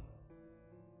level.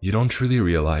 You don't truly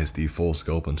realize the full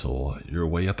scope until you're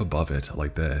way up above it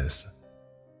like this.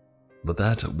 But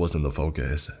that wasn't the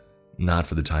focus, not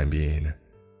for the time being.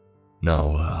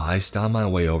 No, I stomped my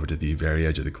way over to the very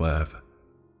edge of the cliff.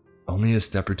 Only a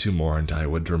step or two more and I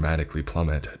would dramatically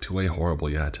plummet to a horrible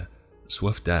yet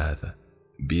swift death,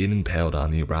 being impaled on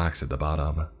the rocks at the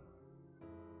bottom.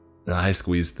 I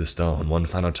squeezed the stone one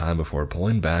final time before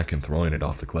pulling back and throwing it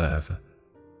off the cliff.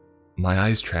 My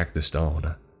eyes tracked the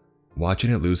stone,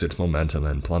 watching it lose its momentum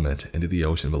and plummet into the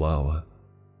ocean below.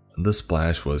 The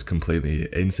splash was completely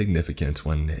insignificant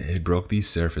when it broke the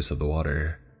surface of the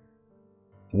water.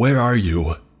 "Where are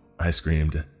you?" I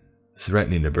screamed,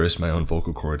 threatening to burst my own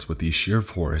vocal cords with the sheer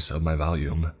force of my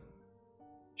volume.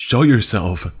 "Show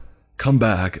yourself! Come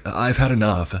back! I've had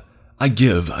enough! I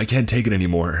can't take it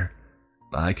anymore!"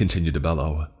 I continued to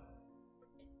bellow.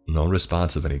 No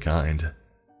response of any kind.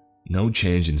 No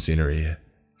change in scenery,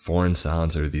 foreign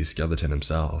sounds, or the skeleton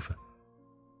himself.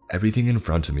 Everything in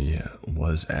front of me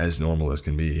was as normal as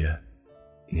can be.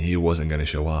 He wasn't going to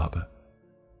show up.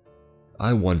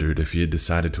 I wondered if he had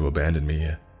decided to abandon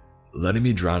me, letting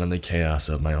me drown in the chaos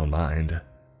of my own mind.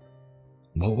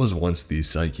 What was once the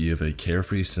psyche of a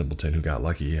carefree simpleton who got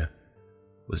lucky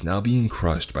was now being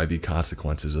crushed by the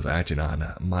consequences of acting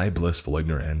on my blissful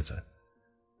ignorance.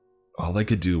 All I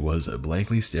could do was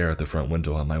blankly stare at the front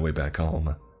window on my way back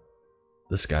home.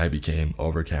 The sky became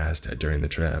overcast during the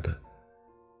trip.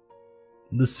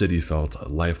 The city felt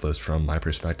lifeless from my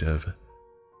perspective.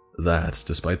 That's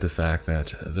despite the fact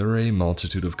that there were a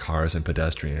multitude of cars and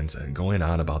pedestrians going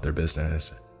on about their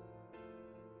business.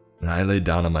 I laid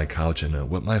down on my couch and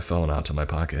whipped my phone out of my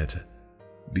pocket,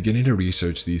 beginning to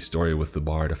research the story with the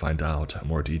bar to find out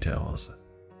more details.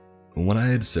 When I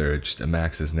had searched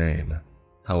Max's name,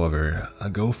 however, a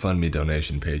GoFundMe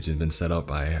donation page had been set up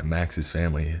by Max's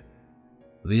family,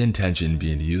 the intention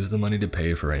being to use the money to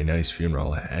pay for a nice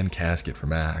funeral and casket for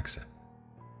Max.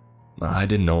 I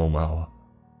didn't know him well,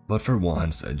 but for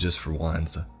once, just for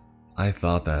once, I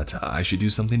thought that I should do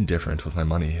something different with my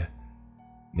money.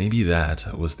 Maybe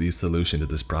that was the solution to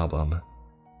this problem.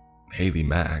 Haley,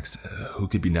 Max, who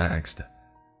could be next?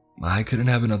 I couldn't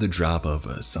have another drop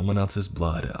of someone else's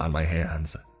blood on my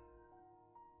hands.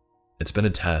 It's been a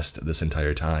test this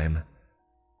entire time,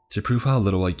 to prove how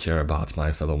little I care about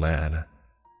my fellow man.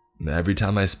 Every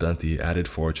time I spent the added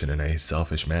fortune in a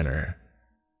selfish manner,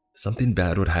 something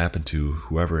bad would happen to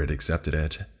whoever had accepted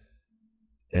it,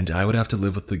 and I would have to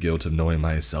live with the guilt of knowing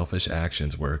my selfish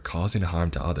actions were causing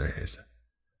harm to others.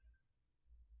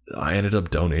 I ended up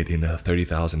donating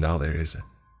 $30,000.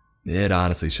 It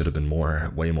honestly should have been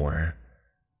more, way more,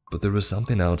 but there was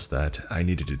something else that I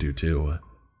needed to do too.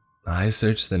 I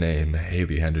searched the name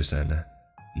Haley Henderson.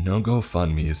 No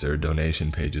GoFundMes or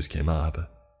donation pages came up.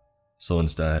 So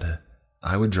instead,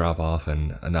 I would drop off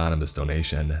an anonymous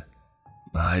donation.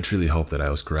 I truly hope that I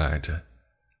was correct.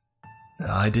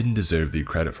 I didn't deserve the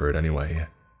credit for it anyway,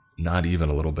 not even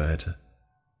a little bit.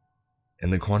 In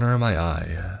the corner of my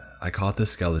eye, I caught the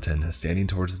skeleton standing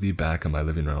towards the back of my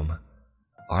living room,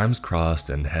 arms crossed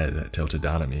and head tilted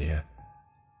down at me.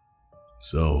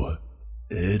 "So,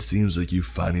 it seems like you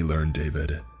finally learned,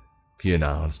 David," he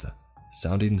announced,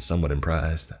 sounding somewhat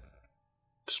impressed.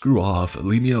 "Screw off,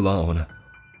 leave me alone,"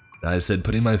 I said,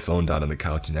 putting my phone down on the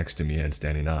couch next to me and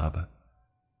standing up.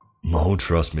 "Oh,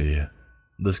 trust me,"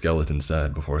 the skeleton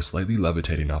said before slightly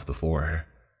levitating off the floor.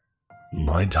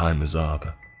 "My time is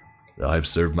up. I've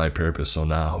served my purpose, so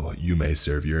now you may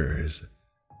serve yours."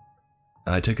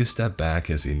 I took a step back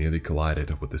as he nearly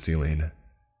collided with the ceiling.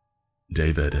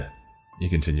 "David," he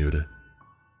continued,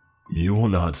 "you will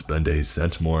not spend a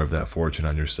cent more of that fortune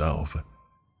on yourself.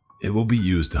 It will be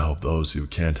used to help those who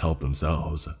can't help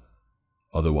themselves.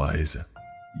 Otherwise,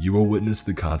 you will witness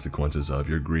the consequences of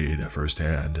your greed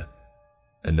firsthand.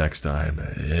 And next time,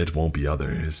 it won't be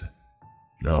others.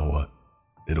 No,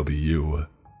 it'll be you.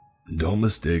 Don't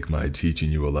mistake my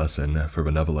teaching you a lesson for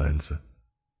benevolence."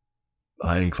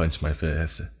 I unclenched my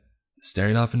fist,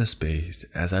 staring off into space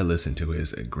as I listened to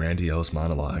his grandiose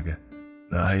monologue.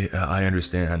 I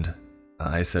understand,"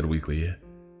 I said weakly,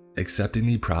 accepting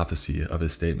the prophecy of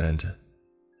his statement,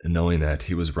 knowing that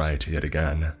he was right yet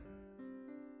again.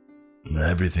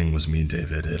 "Everything was me,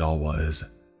 David, it all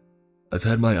was. I've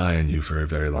had my eye on you for a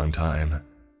very long time.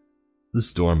 The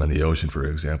storm on the ocean, for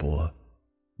example.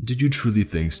 Did you truly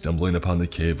think stumbling upon the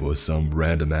cave was some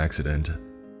random accident?"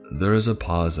 There was a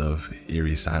pause of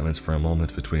eerie silence for a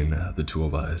moment between the two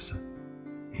of us.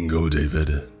 "Go,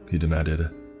 David," he demanded.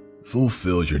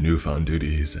 "Fulfill your newfound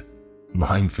duties.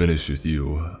 I'm finished with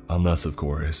you, unless, of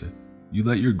course, you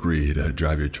let your greed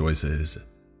drive your choices.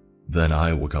 Then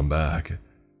I will come back.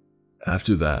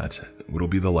 After that, it'll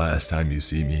be the last time you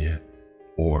see me,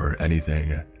 or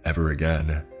anything, ever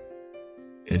again.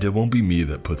 And it won't be me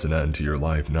that puts an end to your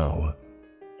life, no.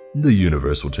 The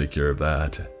universe will take care of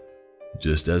that,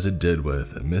 just as it did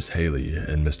with Miss Haley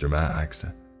and Mr. Max.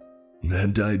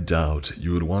 And I doubt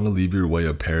you would want to leave your way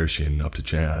of perishing up to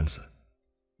chance.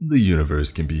 The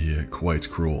universe can be quite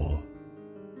cruel."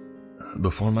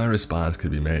 Before my response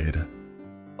could be made,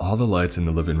 all the lights in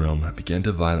the living room began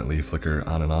to violently flicker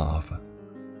on and off,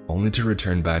 only to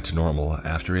return back to normal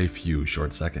after a few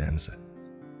short seconds.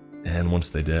 And once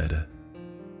they did,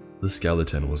 the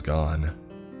skeleton was gone,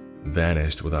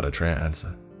 vanished without a trace,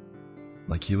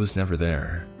 like he was never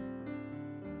there.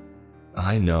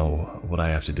 I know what I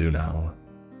have to do now.